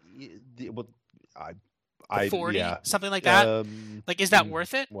what? Well, 40, something like that. Like, is that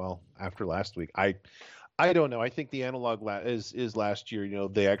worth it? Well, after last week, I don't know. I think the analog is last year. You know,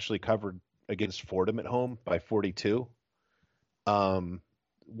 they actually covered against Fordham at home by 42. One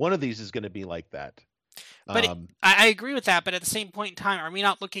of these is going to be like that. But I agree with that. But at the same point in time, are we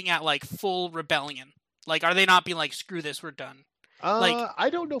not looking at like full rebellion? Like, are they not being like, screw this, we're done?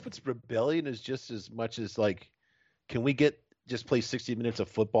 I don't know if it's rebellion as just as much as like, can we just play 60 minutes of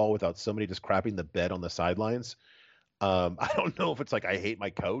football without somebody just crapping the bed on the sidelines? I don't know if it's like I hate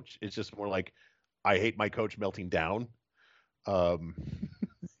my coach. It's just more like I hate my coach melting down.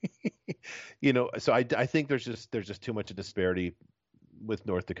 You know, so I think there's just too much of disparity with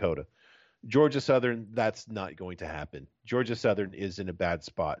North Dakota. Georgia Southern, that's not going to happen. Georgia Southern is in a bad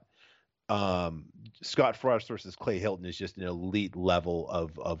spot. Scott Frost versus Clay Hilton is just an elite level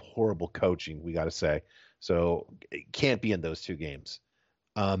of horrible coaching, we got to say. So it can't be in those 2 games.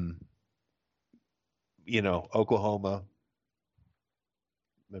 You know, Oklahoma,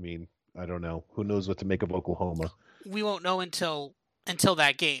 I mean, I don't know. Who knows what to make of Oklahoma? We won't know until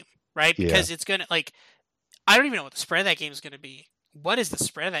that game, right? Because it's going to, like, I don't even know what the spread of that game is going to be. What is the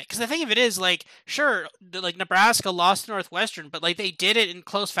spread of that? Because the thing of it is, like, sure, like Nebraska lost to Northwestern, but like they did it in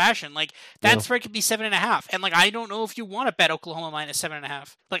close fashion. Like that spread could be 7.5, and like I don't know if you want to bet Oklahoma minus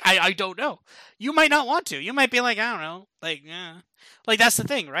 7.5. Like I don't know. You might not want to. You might be like, I don't know. Like like that's the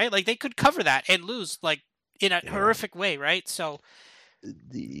thing, right? Like they could cover that and lose like in a horrific way, right? So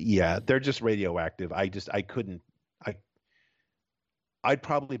they're just radioactive. I couldn't. I'd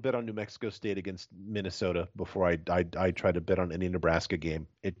probably bet on New Mexico State against Minnesota before I try to bet on any Nebraska game.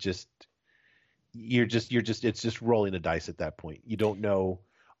 It's just rolling the dice at that point. You don't know,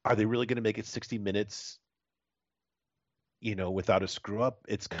 are they really going to make it 60 minutes, you know, without a screw up?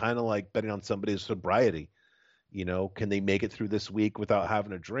 It's kind of like betting on somebody's sobriety. You know, can they make it through this week without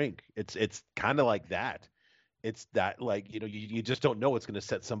having a drink? It's kind of like that. It's that, like, you know, you just don't know what's going to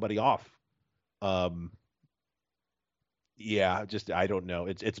set somebody off. I don't know.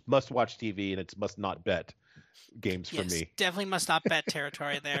 It's must watch TV and it's must not bet games for me. Definitely must not bet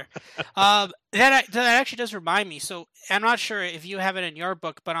territory there. That actually does remind me. So I'm not sure if you have it in your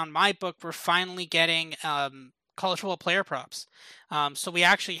book, but on my book, we're finally getting college football player props. So we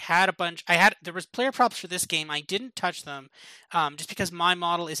actually had a bunch. There was player props for this game. I didn't touch them just because my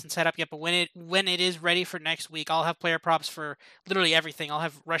model isn't set up yet. But when it is ready for next week, I'll have player props for literally everything. I'll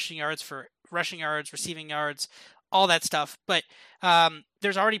have rushing yards, receiving yards, all that stuff. But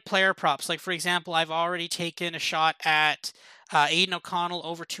there's already player props. Like, for example, I've already taken a shot at Aiden O'Connell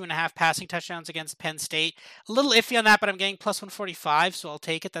over 2.5 passing touchdowns against Penn State. A little iffy on that, but I'm getting plus 145, so I'll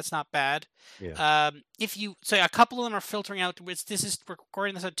take it. That's not bad. Yeah. So a couple of them are filtering out. We're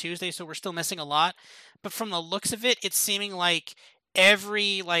recording this on Tuesday, so we're still missing a lot. But from the looks of it, it's seeming like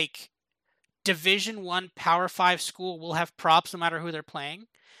every like Division I Power 5 school will have props no matter who they're playing.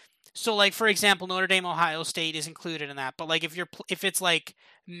 So, like for example, Notre Dame, Ohio State is included in that. But like if it's like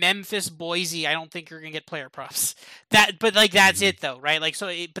Memphis, Boise, I don't think you're gonna get player props. But like that's Hmm. it though, right? Like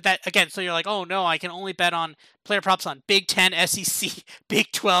but that again, so you're like, oh no, I can only bet on player props on Big Ten, SEC,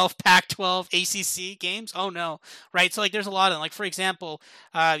 Big 12, Pac-12, ACC games. Oh no, right? So like there's a lot of them. Like for example,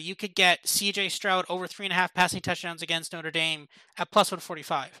 you could get C.J. Stroud over 3.5 passing touchdowns against Notre Dame at plus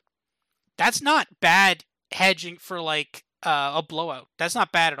 145. That's not bad hedging for like a blowout. That's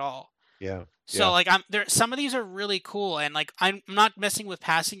not bad at all. Yeah. So Yeah. like I'm there. Some of these are really cool, and like I'm not messing with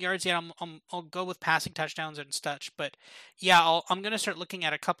passing yards yet. I'll go with passing touchdowns and such. But yeah, I'm gonna start looking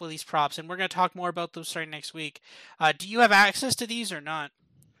at a couple of these props, and we're gonna talk more about those starting next week. Do you have access to these or not?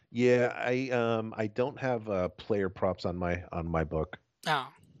 Yeah, I don't have player props on my book. Oh,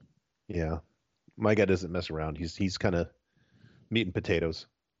 Yeah. My guy doesn't mess around. He's kind of meat and potatoes.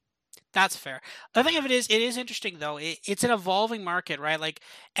 that's fair. The thing of it is interesting though. It's an evolving market, right? Like,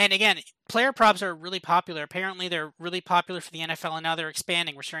 and again, player props are really popular. Apparently, they're really popular for the NFL, and now they're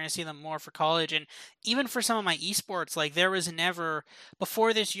expanding. We're starting to see them more for college, and even for some of my esports. Like, there was never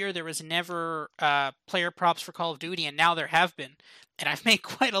before this year, there was never player props for Call of Duty, and now there have been. And I've made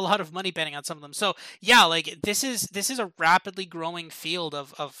quite a lot of money betting on some of them. So yeah, like this is a rapidly growing field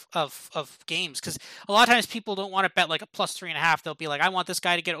of games because a lot of times people don't want to bet like a plus 3.5. They'll be like, I want this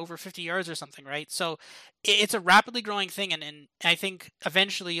guy to get over 50 yards or something, right? So it's a rapidly growing thing, and I think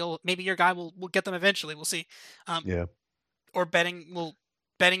eventually maybe your guy will get them eventually. We'll see, um, Yeah. or betting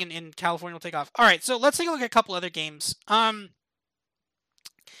in California will take off. All right, so let's take a look at a couple other games.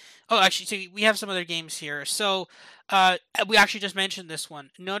 Oh, actually, so we have some other games here. So we actually just mentioned this one,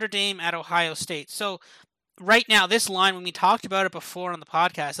 Notre Dame at Ohio State. So right now, this line, when we talked about it before on the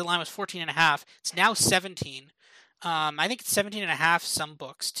podcast, the line was 14 and a half. It's now 17. I think it's 17 and a half some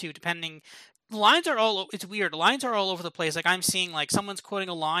books too, depending. The lines are it's weird. The lines are all over the place. Like I'm seeing like someone's quoting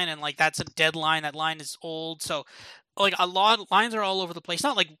a line and like that's a dead line. That line is old. So like a lot of lines are all over the place.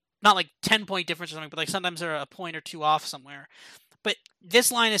 Not like 10-point difference or something, but like sometimes they're a point or two off somewhere. But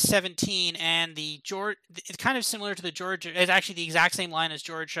this line is 17, and it's kind of similar to the Georgia. It's actually the exact same line as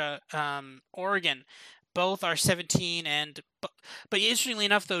Georgia, Oregon. Both are 17, but interestingly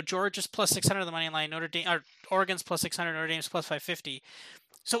enough, though Georgia's plus 600 on the money line, Oregon's plus 600, Notre Dame's plus 550.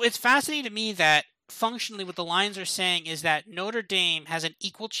 So it's fascinating to me that functionally what the lines are saying is that Notre Dame has an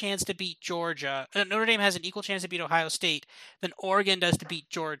equal chance to beat Georgia. Notre Dame has an equal chance to beat Ohio State than Oregon does to beat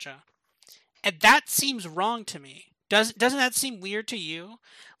Georgia. And that seems wrong to me. Doesn't that seem weird to you?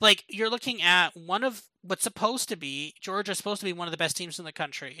 Like you're looking at one of what's supposed to be Georgia's supposed to be one of the best teams in the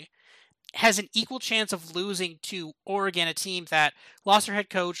country, has an equal chance of losing to Oregon, a team that lost their head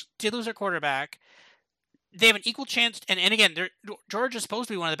coach, did lose their quarterback. They have an equal chance, and again, Georgia's supposed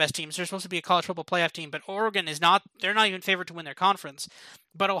to be one of the best teams. They're supposed to be a college football playoff team, but Oregon is not. They're not even favored to win their conference.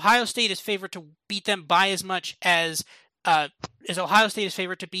 But Ohio State is favored to beat them by as much as Ohio State is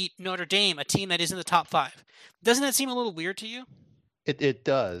favored to beat Notre Dame, a team that is in the top five. Doesn't that seem a little weird to you? It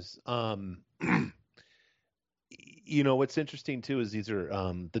does. What's interesting too is these are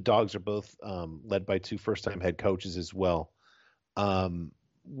the Dogs are both led by two first-time head coaches as well.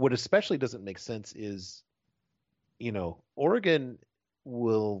 What especially doesn't make sense is, Oregon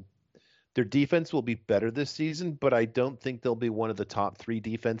will their defense will be better this season, but I don't think they'll be one of the top three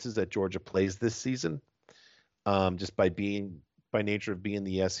defenses that Georgia plays this season, just by nature of being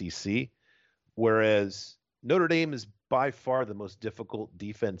the SEC. Whereas Notre Dame is by far the most difficult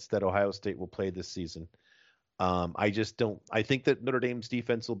defense that Ohio State will play this season. I just don't. I think that Notre Dame's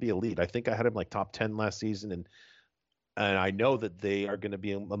defense will be elite. I think I had them like top 10 last season, and I know that they are going to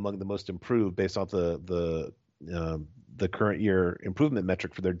be among the most improved based off the current year improvement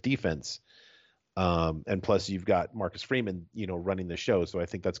metric for their defense. And plus, you've got Marcus Freeman, running the show, so I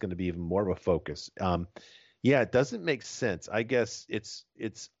think that's going to be even more of a focus. Yeah, it doesn't make sense. I guess it's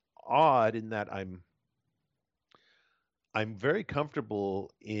odd in that I'm very comfortable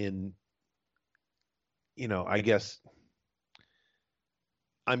in, I guess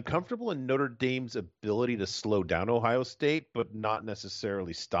I'm comfortable in Notre Dame's ability to slow down Ohio State, but not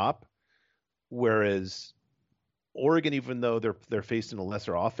necessarily stop. Whereas Oregon, even though they're facing a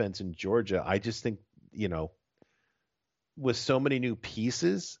lesser offense in Georgia, I just think, with so many new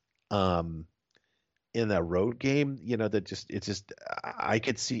pieces, in that road game, I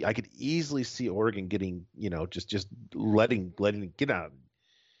could easily see Oregon getting, just letting it get out,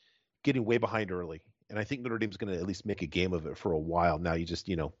 getting way behind early. And I think Notre Dame's going to at least make a game of it for a while. Now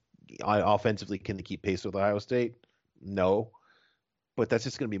offensively, can they keep pace with Ohio State? No, but that's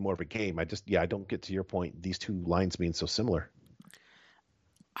just going to be more of a game. I don't get to your point. These two lines being so similar.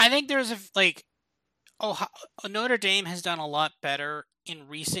 I think there's Notre Dame has done a lot better in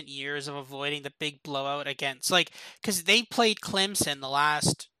recent years of avoiding the big blowout against, like, because they've played Clemson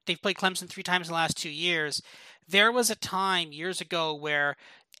 3 times in the last 2 years. There was a time years ago where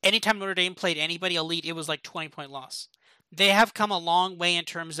anytime Notre Dame played anybody elite, it was like 20-point loss. They have come a long way in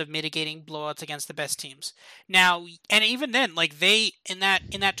terms of mitigating blowouts against the best teams. Now, and even then, like they in that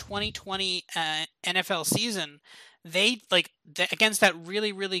 2020 NFL season, they against that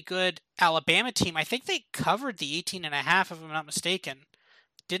really good Alabama team. I think they covered the 18 and a half, if I'm not mistaken,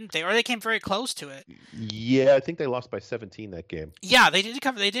 didn't they? Or they came very close to it. Yeah, I think they lost by 17 that game. Yeah, they did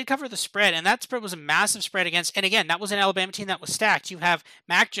cover. They did cover the spread, and that spread was a massive spread against. And again, that was an Alabama team that was stacked. You have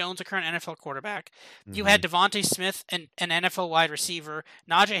Mac Jones, a current NFL quarterback. You had Devontae Smith, an NFL wide receiver.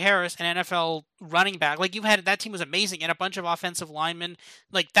 Najee Harris, an NFL running back. Like you had that team was amazing, and a bunch of offensive linemen.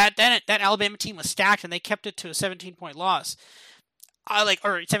 Like that Alabama team was stacked, and they kept it to a 17-point loss.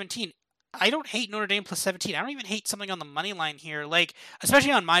 Or 17. I don't hate Notre Dame plus 17. I don't even hate something on the money line here, like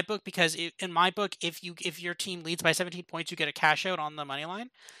especially on my book, because in my book, if your team leads by 17 points, you get a cash out on the money line.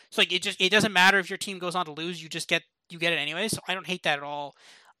 So like it doesn't matter if your team goes on to lose, you get it anyway. So I don't hate that at all.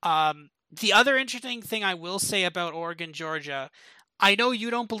 The other interesting thing I will say about Oregon Georgia, I know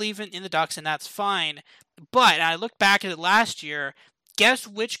you don't believe in the Ducks, and that's fine. But I looked back at it last year. Guess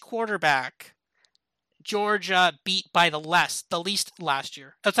which quarterback Georgia beat by the least last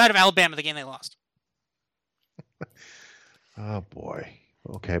year, outside of Alabama, the game they lost? Oh boy.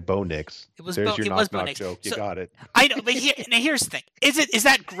 Okay, Bo Nix. It was There's Bo, your it was knock Bo Nix. joke. You So, got it. I know, but now here's the thing: is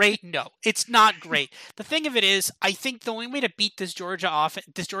that great? No, it's not great. The thing of it is, I think the only way to beat this Georgia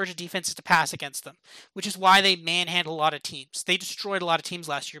defense is to pass against them, which is why they manhandle a lot of teams. They destroyed a lot of teams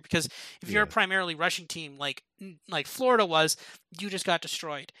last year because if you're a primarily rushing team like Florida was, you just got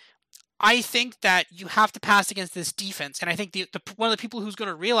destroyed. I think that you have to pass against this defense, and I think the one of the people who's going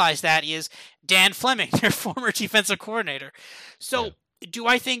to realize that is Dan Fleming, their former defensive coordinator. So, do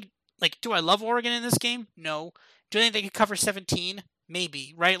I love Oregon in this game? No. Do I think they could cover 17?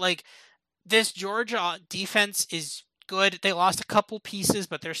 Maybe, right? Like, this Georgia defense is good. They lost a couple pieces,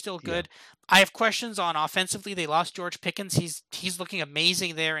 but they're still good. I have questions on offensively. They lost George Pickens. He's looking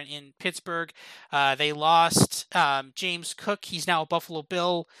amazing there in Pittsburgh. They lost James Cook. He's now a Buffalo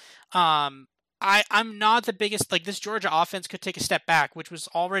Bill. I'm not the biggest, like, this Georgia offense could take a step back, this was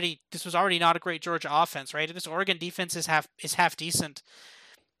already not a great Georgia offense, right? This Oregon defense is half decent.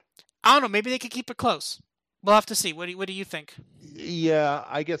 I don't know. Maybe they could keep it close. We'll have to see. What do you think? Yeah,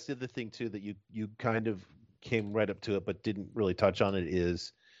 I guess the other thing too that you kind of came right up to it but didn't really touch on it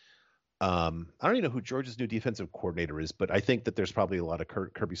is I don't even know who Georgia's new defensive coordinator is, but I think that there's probably a lot of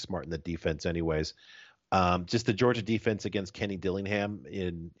Kirby Smart in the defense anyways. Just the Georgia defense against Kenny Dillingham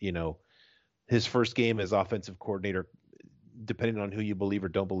in, his first game as offensive coordinator, depending on who you believe or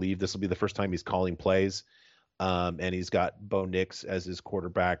don't believe, this will be the first time he's calling plays. And he's got Bo Nix as his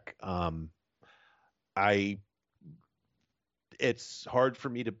quarterback. It's hard for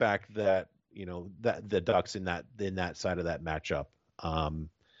me to back that, that the Ducks in that side of that matchup.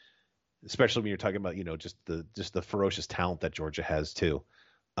 Especially when you're talking about, just the ferocious talent that Georgia has too.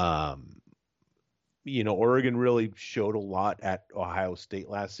 Oregon really showed a lot at Ohio State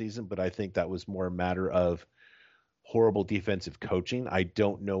last season, but I think that was more a matter of horrible defensive coaching. I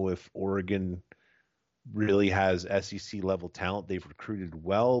don't know if Oregon really has SEC level talent. They've recruited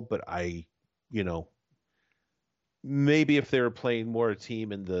well, but maybe if they were playing more a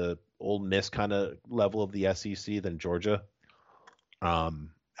team in the Ole Miss kind of level of the SEC than Georgia.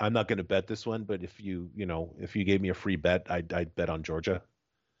 I'm not going to bet this one, but if you gave me a free bet, I'd bet on Georgia.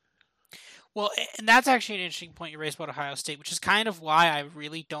 Well, and that's actually an interesting point you raised about Ohio State, which is kind of why I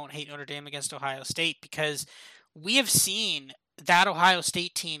really don't hate Notre Dame against Ohio State, because we have seen that Ohio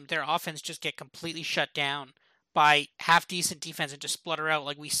State team, their offense just get completely shut down by half-decent defense and just splutter out.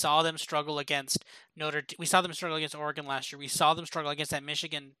 Like, we saw them struggle against Oregon last year. We saw them struggle against that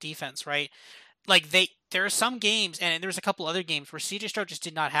Michigan defense, right? Like, there are some games, and there's a couple other games where CJ Stroud just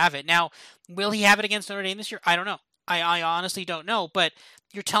did not have it. Now, will he have it against Notre Dame this year? I don't know. I honestly don't know, but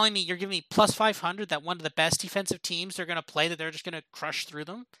you're giving me plus 500 that one of the best defensive teams they're going to play, that they're just going to crush through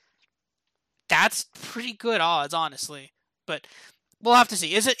them? That's pretty good odds, honestly. But we'll have to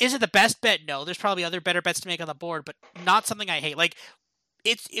see. Is it the best bet? No. There's probably other better bets to make on the board, but not something I hate. Like,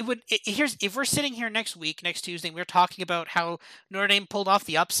 if we're sitting here next Tuesday, and we're talking about how Notre Dame pulled off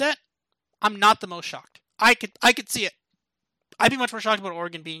the upset, I'm not the most shocked. I could see it. I'd be much more shocked about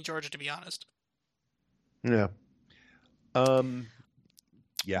Oregon beating Georgia, to be honest. Yeah.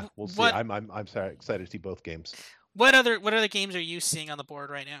 Yeah, we'll see. I'm sorry, excited to see both games. What other games are you seeing on the board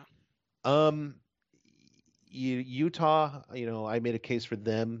right now? Utah, I made a case for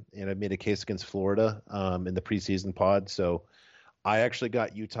them, and I made a case against Florida in the preseason pod. So I actually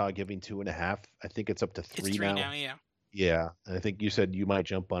got Utah giving 2.5. I think it's up to It's three three now. now, yeah. Yeah, and I think you said you might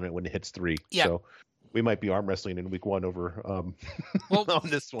jump on it when it hits three. Yeah. So we might be arm wrestling in week one over Well, on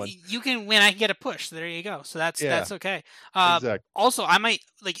this one. you can win. I can get a push. So there you go. So Yeah, that's okay. exactly. Also, I might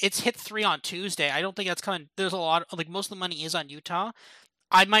like it's hit 3 on Tuesday. I don't think that's coming. There's a lot. Like most of the money is on Utah.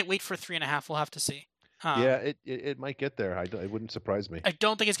 I might wait for 3.5. We'll have to see. Yeah, it might get there. It wouldn't surprise me. I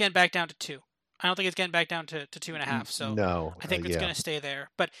don't think it's getting back down to 2. I don't think it's getting back down to 2.5. So No, I think it's yeah. going to stay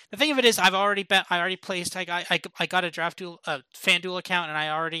there. But the thing of it is, I've already bet. I already placed. I got a FanDuel account, and I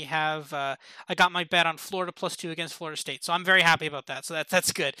already have. I got my bet on Florida +2 against Florida State. So I'm very happy about that. So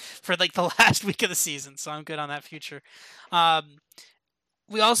that's good for like the last week of the season. So I'm good on that future.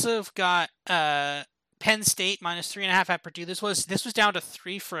 We also have got Penn State -3.5 at Purdue. This was down to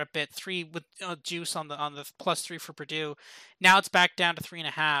 3 for a bit. 3 with juice on the +3 for Purdue. Now it's back down to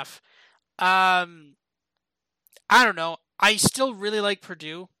 3.5. I don't know. I still really like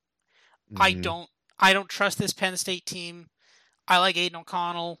Purdue. Mhm. I don't trust this Penn State team. I like Aiden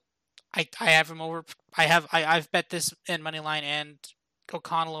O'Connell. I have him over. I've bet this in money line and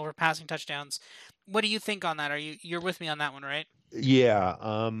O'Connell over passing touchdowns. What do you think on that? You're with me on that one, right? Yeah.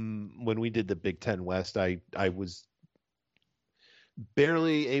 When we did the Big Ten West, I was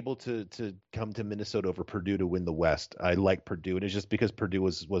barely able to come to Minnesota over Purdue to win the West. I like Purdue, and it's just because Purdue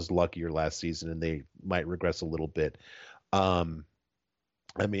was luckier last season, and they might regress a little bit. Um,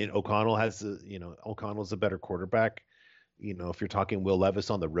 I mean, O'Connell's a better quarterback. If you're talking Will Levis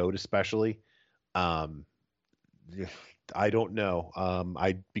on the road, especially, um, I don't know.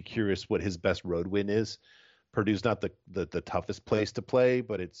 I'd be curious what his best road win is. Purdue's not the toughest place to play,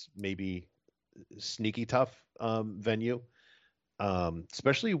 but it's maybe sneaky tough venue.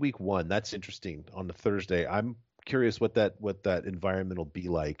 Especially week one. That's interesting on the Thursday. I'm curious what that environment will be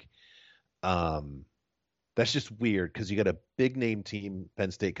like. Um, that's just weird because you got a big name team,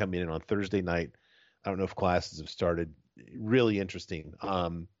 Penn State, coming in on Thursday night. I don't know if classes have started. Really interesting.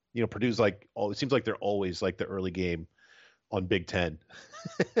 Purdue's like, it seems like they're always like the early game on Big Ten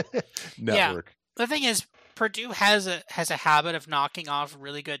Yeah. network. The thing is, Purdue has a habit of knocking off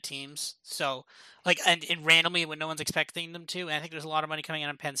really good teams. So like and randomly when no one's expecting them to. And I think there's a lot of money coming in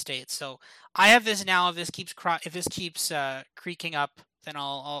on Penn State. So I have this now. If this keeps creaking up, then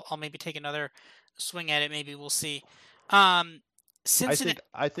I'll maybe take another swing at it. Maybe we'll see. Um, I Cincinnati.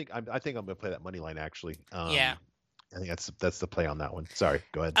 think I think I'm gonna play that money line actually. Yeah, I think that's the play on that one. Sorry,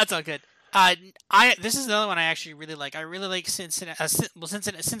 go ahead. that's all good. I this is another one I actually really like. I really like Cincinnati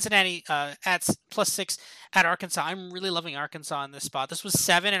at +6 at Arkansas. I'm really loving Arkansas in this spot. This was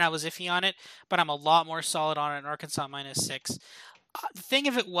 7, and I was iffy on it, but I'm a lot more solid on it. In Arkansas -6. The thing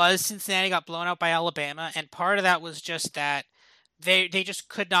of it was Cincinnati got blown out by Alabama, and part of that was just that they just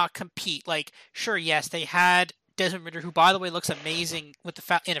could not compete. Like, sure, yes, they had Desmond Ritter, who by the way looks amazing with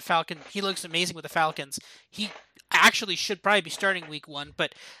in a Falcon. He looks amazing with the Falcons. He actually should probably be starting week 1,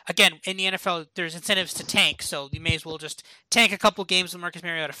 but again, in the NFL, there's incentives to tank, so you may as well just tank a couple games with Marcus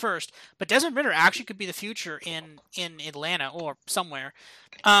Mariota first. But Desmond Ritter actually could be the future in Atlanta or somewhere.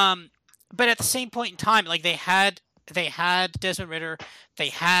 But at the same point in time, like they had Desmond Ritter, they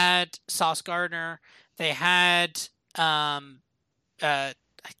had Sauce Gardner, they had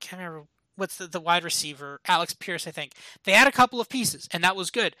I can't remember what's the wide receiver, Alex Pierce, I think. They had a couple of pieces, and that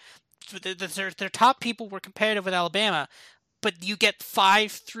was good. Their top people were competitive with Alabama, but you get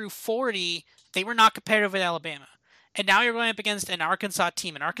 5 through 40, they were not competitive with Alabama. And now you're going up against an Arkansas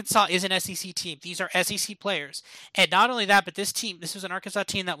team, and Arkansas is an SEC team. These are SEC players. And not only that, but this was an Arkansas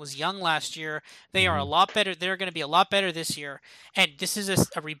team that was young last year. They are a Mhm. lot better. They're going to be a lot better this year. And this is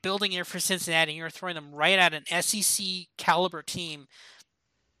a rebuilding year for Cincinnati. You're throwing them right at an SEC caliber team.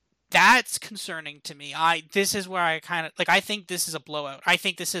 That's concerning to me. This is where I kind of like. I think this is a blowout. I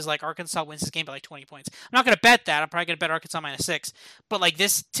think this is like Arkansas wins this game by like 20 points. I'm not going to bet that. I'm probably going to bet Arkansas -6. But like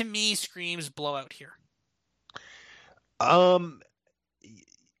this to me screams blowout here. Um,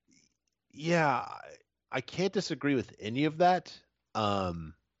 yeah, I can't disagree with any of that.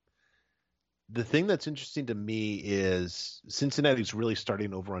 Um, the thing that's interesting to me is Cincinnati's really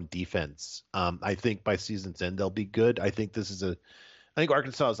starting over on defense. I think by season's end they'll be good. I think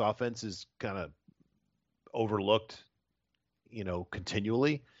Arkansas's offense is kind of overlooked,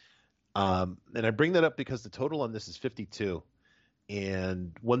 continually. And I bring that up because the total on this is 52.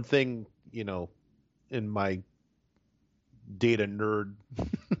 And one thing, in my data nerd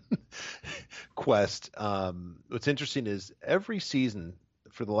quest, what's interesting is every season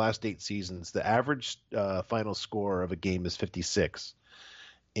for the last 8 seasons, the average final score of a game is 56.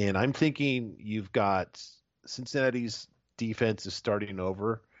 And I'm thinking you've got Cincinnati's defense is starting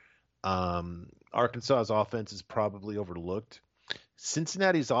over. Arkansas's offense is probably overlooked.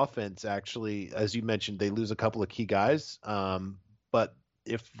 Cincinnati's offense actually, as you mentioned, they lose a couple of key guys. But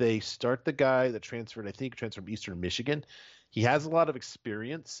if they start the guy that transferred, I think transferred from Eastern Michigan, he has a lot of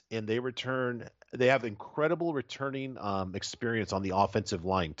experience, and they return. They have incredible returning experience on the offensive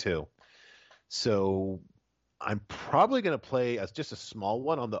line too. So I'm probably going to play as just a small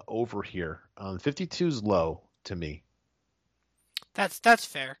one on the over here. 52 is low to me. That's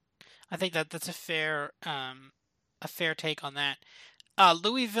fair. I think that's a fair take on that.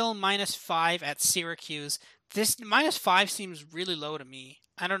 Louisville -5 at Syracuse. This -5 seems really low to me.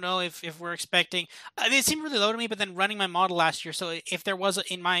 I don't know if we're expecting. It seemed really low to me, but then running my model last year, so if there was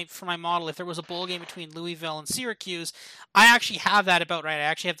for my model, if there was a bowl game between Louisville and Syracuse, I actually have that about right. I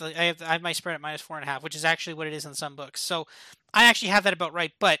actually have I have my spread at -4.5, which is actually what it is in some books. So I actually have that about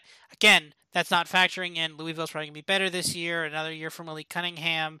right. But again, that's not factoring in Louisville's probably gonna be better this year. Another year from Malik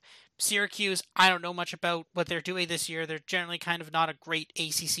Cunningham. Syracuse, I don't know much about what they're doing this year. They're generally kind of not a great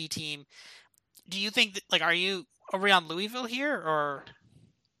ACC team. Do you think that, like, are we on Louisville here, or?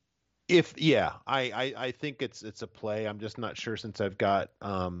 If yeah, I think it's a play. I'm just not sure since I've got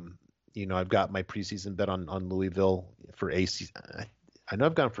I've got my preseason bet on Louisville for ACC. I know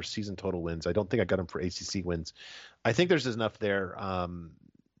I've got them for season total wins. I don't think I got them for ACC wins. I think there's enough there,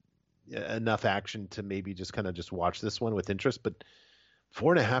 enough action to maybe just kind of just watch this one with interest. But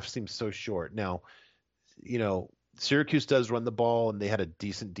 4.5 seems so short. Now, Syracuse does run the ball and they had a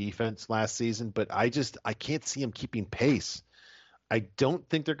decent defense last season, but I can't see them keeping pace. I don't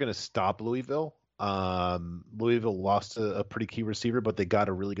think they're going to stop Louisville. Louisville lost a pretty key receiver, but they got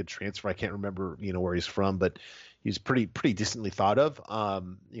a really good transfer. I can't remember, where he's from, but he's pretty decently thought of.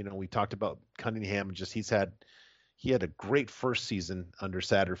 We talked about Cunningham. He had a great first season under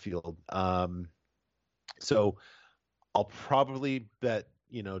Satterfield. So I'll probably bet,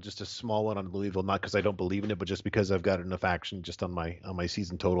 just a small one on Louisville, not because I don't believe in it, but just because I've got enough action just on my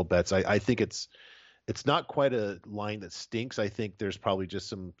season total bets. I think it's not quite a line that stinks. I think there's probably just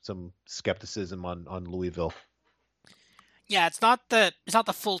some skepticism on Louisville. Yeah, it's not the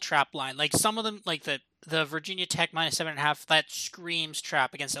full trap line. Like some of them, like the Virginia Tech -7.5, that screams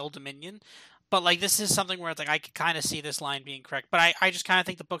trap against Old Dominion. But like this is something where it's like I could kind of see this line being correct. But I just kind of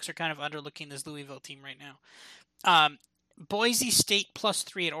think the books are kind of underlooking this Louisville team right now. Boise State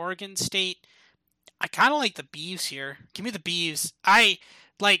 +3 at Oregon State. I kind of like the Beavs here. Give me the Beavs. I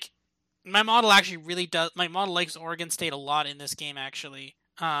like. My model actually really does. My model likes Oregon State a lot in this game, actually.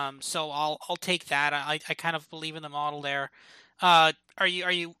 So I'll take that. I kind of believe in the model there.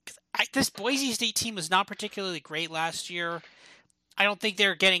 This Boise State team was not particularly great last year. I don't think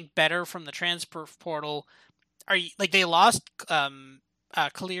they're getting better from the transfer portal. They lost Khalil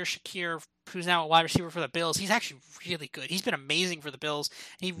Shakir, who's now a wide receiver for the Bills. He's actually really good. He's been amazing for the Bills.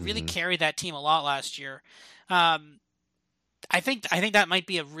 He really carried that team a lot last year. I think that might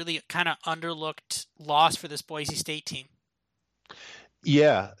be a really kind of underlooked loss for this Boise State team.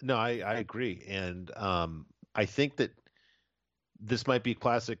 Yeah, no, I agree, and I think that this might be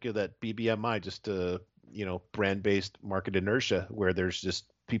classic of that BBMI, just brand-based market inertia, where there's just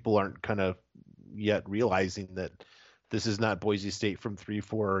people aren't kind of yet realizing that this is not Boise State from 3,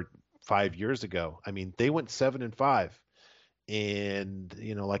 4, 5 years ago. I mean, they went 7-5, and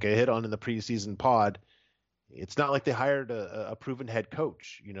like I hit on in the preseason pod. It's not like they hired a proven head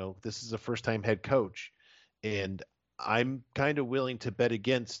coach. This is a first-time head coach, and I'm kind of willing to bet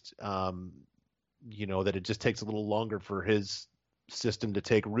against, that it just takes a little longer for his system to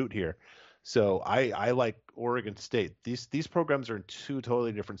take root here. So I like Oregon State. These programs are in two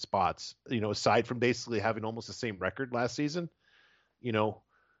totally different spots. Aside from basically having almost the same record last season,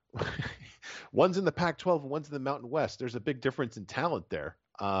 one's in the Pac-12 and one's in the Mountain West. There's a big difference in talent there.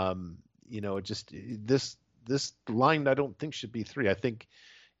 This line I don't think should be 3. I think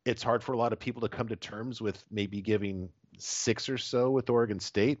it's hard for a lot of people to come to terms with maybe giving 6 or so with Oregon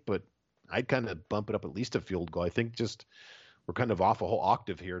State, but I'd kind of bump it up at least a field goal. I think just we're kind of off a whole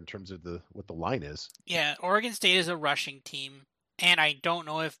octave here in terms of what the line is. Yeah, Oregon State is a rushing team, and I don't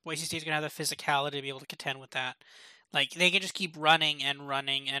know if Boise State's going to have the physicality to be able to contend with that. Like, they can just keep running and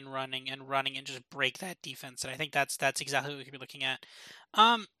running and running and running and just break that defense, and I think that's exactly what we could be looking at.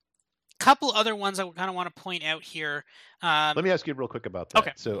 Couple other ones I kind of want to point out here. Let me ask you real quick about that.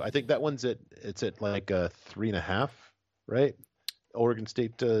 Okay. So I think that one's at like 3.5, right? Oregon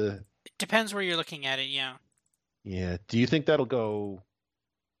State. It depends where you're looking at it. Yeah. Yeah. Do you think that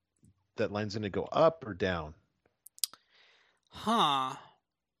line's going to go up or down? Huh.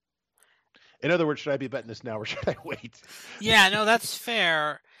 In other words, should I be betting this now or should I wait? Yeah, no, that's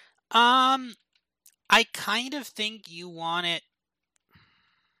fair. I kind of think you want it.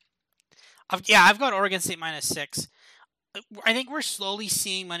 Yeah, I've got Oregon State -6. I think we're slowly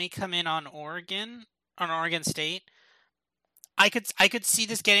seeing money come in on Oregon State. I could see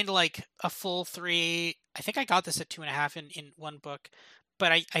this getting to like a full 3. I think I got this at 2.5 in one book,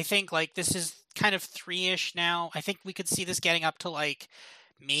 but I think like this is kind of 3-ish now. I think we could see this getting up to like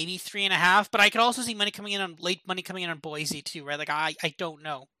maybe 3.5. But I could also see late money coming in on Boise too, right? Like I don't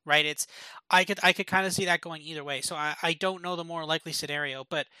know, right? I could kind of see that going either way. So I don't know the more likely scenario,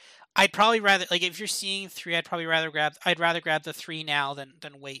 but I'd probably rather, like, if you're seeing 3, I'd rather grab the 3 now than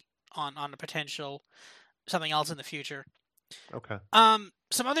wait on a potential something else in the future. Okay.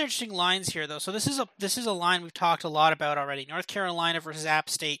 Some other interesting lines here, though. So this is a line we've talked a lot about already. North Carolina versus App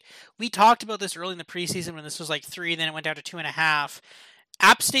State. We talked about this early in the preseason when this was like 3, then it went down to 2.5.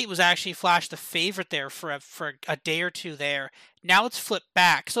 App State was actually flashed the favorite there for a day or two there. Now it's flipped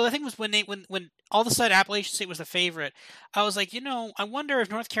back. So the thing was when all of a sudden Appalachian State was the favorite, I was like, I wonder if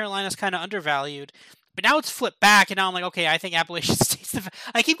North Carolina's kind of undervalued. But now it's flipped back, and now I'm like, okay, I think Appalachian State's the.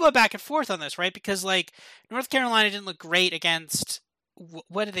 I keep going back and forth on this, right? Because like North Carolina didn't look great against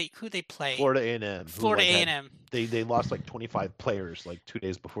who they play? Florida A&M. Florida A&M. They lost like 25 players like 2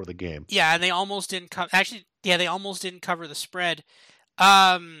 days before the game. Yeah, and they almost didn't they almost didn't cover the spread.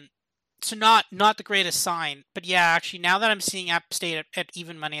 So not the greatest sign, but yeah, actually, now that I'm seeing App State at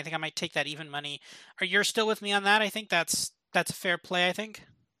even money, I think I might take that even money. Are you still with me on that? I think that's a fair play. I think.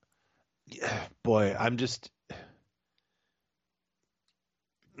 Yeah, boy, I'm just.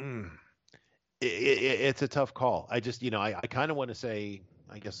 It's a tough call. I just, I kind of want to say,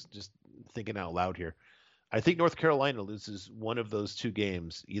 I guess, just thinking out loud here. I think North Carolina loses one of those 2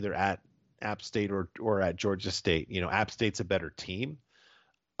 games, either at App State or at Georgia State. App State's a better team.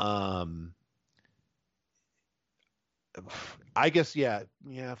 I guess, yeah.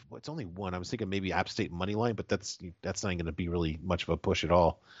 It's only one. I was thinking maybe App State money line, but that's not going to be really much of a push at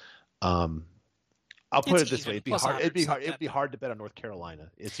all. I'll put it this way: it'd be hard to bet on North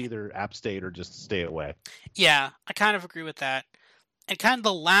Carolina. It's either App State or just stay away. Yeah, I kind of agree with that. And kind of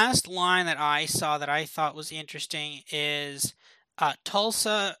the last line that I saw that I thought was interesting is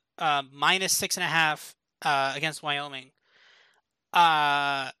Tulsa minus 6.5 against Wyoming.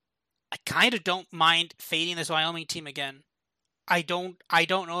 I kind of don't mind fading this Wyoming team again. I don't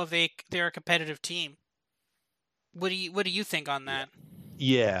know if they're a competitive team. What do you think on that?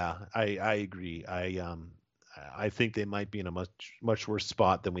 Yeah, I agree. I think they might be in a much worse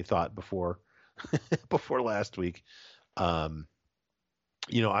spot than we thought before last week. I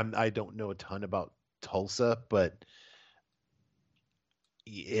don't know a ton about Tulsa, but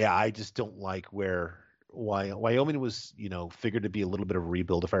yeah, I just don't like where Wyoming was, figured to be a little bit of a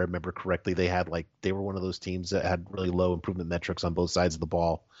rebuild. If I remember correctly, they were one of those teams that had really low improvement metrics on both sides of the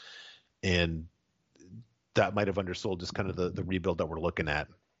ball, and that might have undersold just kind of the rebuild that we're looking at.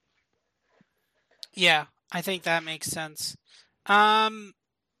 Yeah, I think that makes sense. Yeah,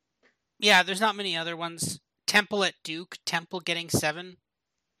 there's not many other ones. Temple at Duke. Temple getting 7.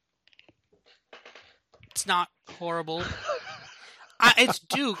 It's not horrible. It's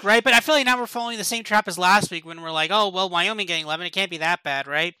Duke, right? But I feel like now we're following the same trap as last week when we're like, oh, well, Wyoming getting 11. It can't be that bad,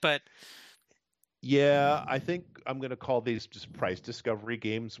 right? But yeah, I think I'm going to call these just price discovery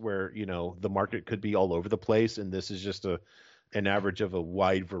games where, the market could be all over the place. And this is just an average of a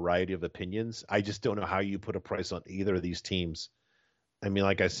wide variety of opinions. I just don't know how you put a price on either of these teams. I mean,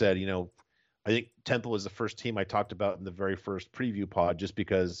 like I said, I think Temple is the first team I talked about in the very first preview pod, just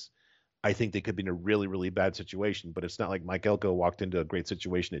because I think they could be in a really, really bad situation. But it's not like Mike Elko walked into a great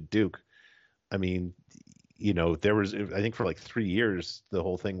situation at Duke. I mean, there was, I think for like 3 years, the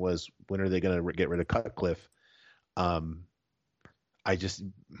whole thing was, when are they going to get rid of Cutcliffe? This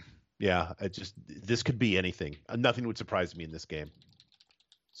could be anything. Nothing would surprise me in this game.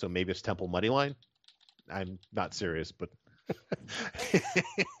 So maybe it's Temple money line. I'm not serious, but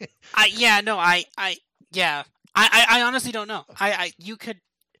I honestly don't know.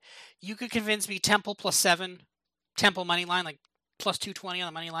 You could convince me Temple plus 7, Temple money line, like plus 220 on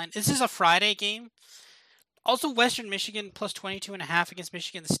the money line. This is a Friday game. Also, Western Michigan plus 22.5 against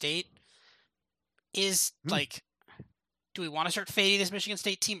Michigan State is like, do we want to start fading this Michigan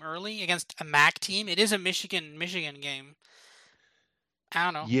State team early against a MAC team? It is a Michigan game. I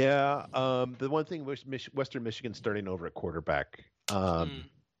don't know. Yeah, the one thing was Western Michigan starting over at quarterback.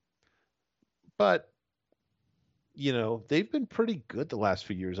 But they've been pretty good the last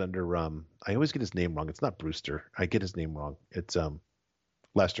few years under I always get his name wrong. It's not Brewster. I get his name wrong. It's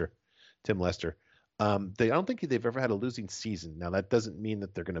Lester. Tim Lester. I don't think they've ever had a losing season. Now that doesn't mean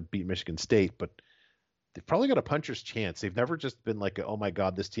that they're going to beat Michigan State, but they've probably got a puncher's chance. They've never just been like, oh my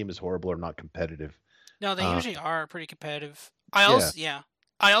God, this team is horrible or not competitive. No, they usually are pretty competitive. I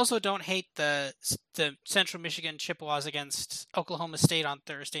I also don't hate the Central Michigan Chippewas against Oklahoma State on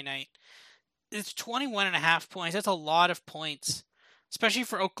Thursday night. It's 21.5 points. That's a lot of points, especially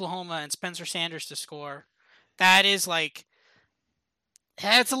for Oklahoma and Spencer Sanders to score. That is like,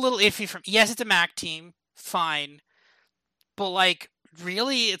 that's a little iffy from. Yes, it's a MAC team, fine, but like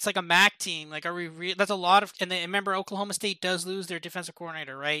really, it's like a MAC team. Like, are we? That's a lot of. And then, remember, Oklahoma State does lose their defensive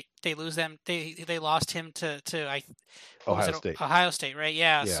coordinator, right? They lose them. They lost him to Ohio State, right?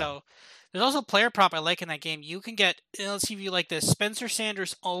 Yeah. So there's also a player prop I like in that game. You can get, let's see if you like this, Spencer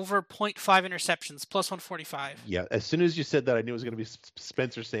Sanders over 0.5 interceptions, plus 145. Yeah, as soon as you said that, I knew it was going to be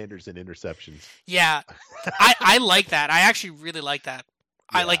Spencer Sanders and interceptions. Yeah, I like that. I actually really like that.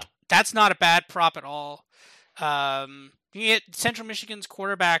 Yeah. That's not a bad prop at all. You get Central Michigan's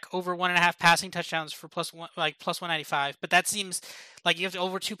quarterback over 1.5 passing touchdowns for plus 195, but that seems like you have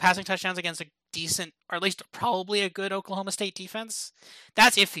over 2 passing touchdowns against a decent, or at least probably a good Oklahoma State defense.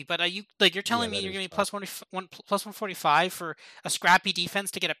 That's iffy, but you're telling me you're going to be plus 145 for a scrappy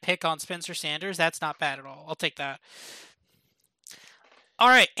defense to get a pick on Spencer Sanders? That's not bad at all. I'll take that. All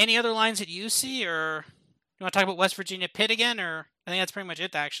right, any other lines that you see, or you want to talk about West Virginia Pitt again, or I think that's pretty much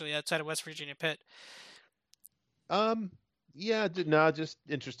it actually outside of West Virginia Pitt. Yeah, no, just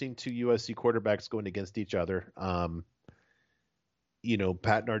interesting. 2 USC quarterbacks going against each other. Pat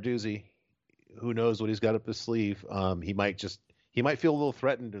Narduzzi, who knows what he's got up his sleeve. He might feel a little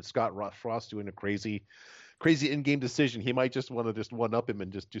threatened of Scott Frost doing a crazy in-game decision. He might just want to just one-up him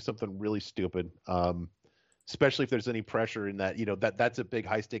and just do something really stupid. Especially if there's any pressure in that, that's a big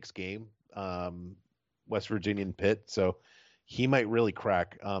high-stakes game, West Virginia and Pitt. So he might really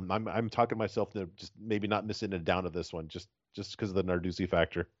crack. I'm talking myself to just maybe not missing it down to this one, just because of the Narduzzi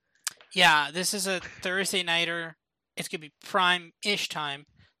factor. Yeah, this is a Thursday nighter. It's gonna be prime-ish time,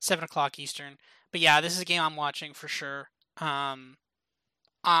 7:00 Eastern. But yeah, this is a game I'm watching for sure. I'm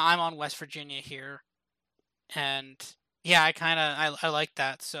on West Virginia here, and yeah, I like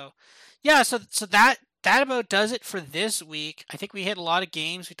that. So yeah, so that about does it for this week. I think we hit a lot of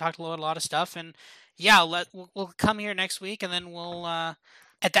games. We talked about a lot of stuff, and yeah, we'll come here next week, and then we'll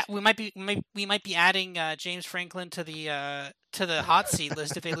at that we might be adding James Franklin to the hot seat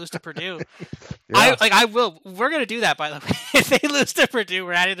list if they lose to Purdue. Yeah. We're gonna do that, by the way. If they lose to Purdue,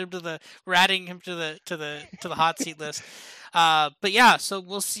 we're adding him to the hot seat list. But yeah, so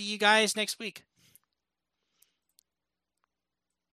we'll see you guys next week.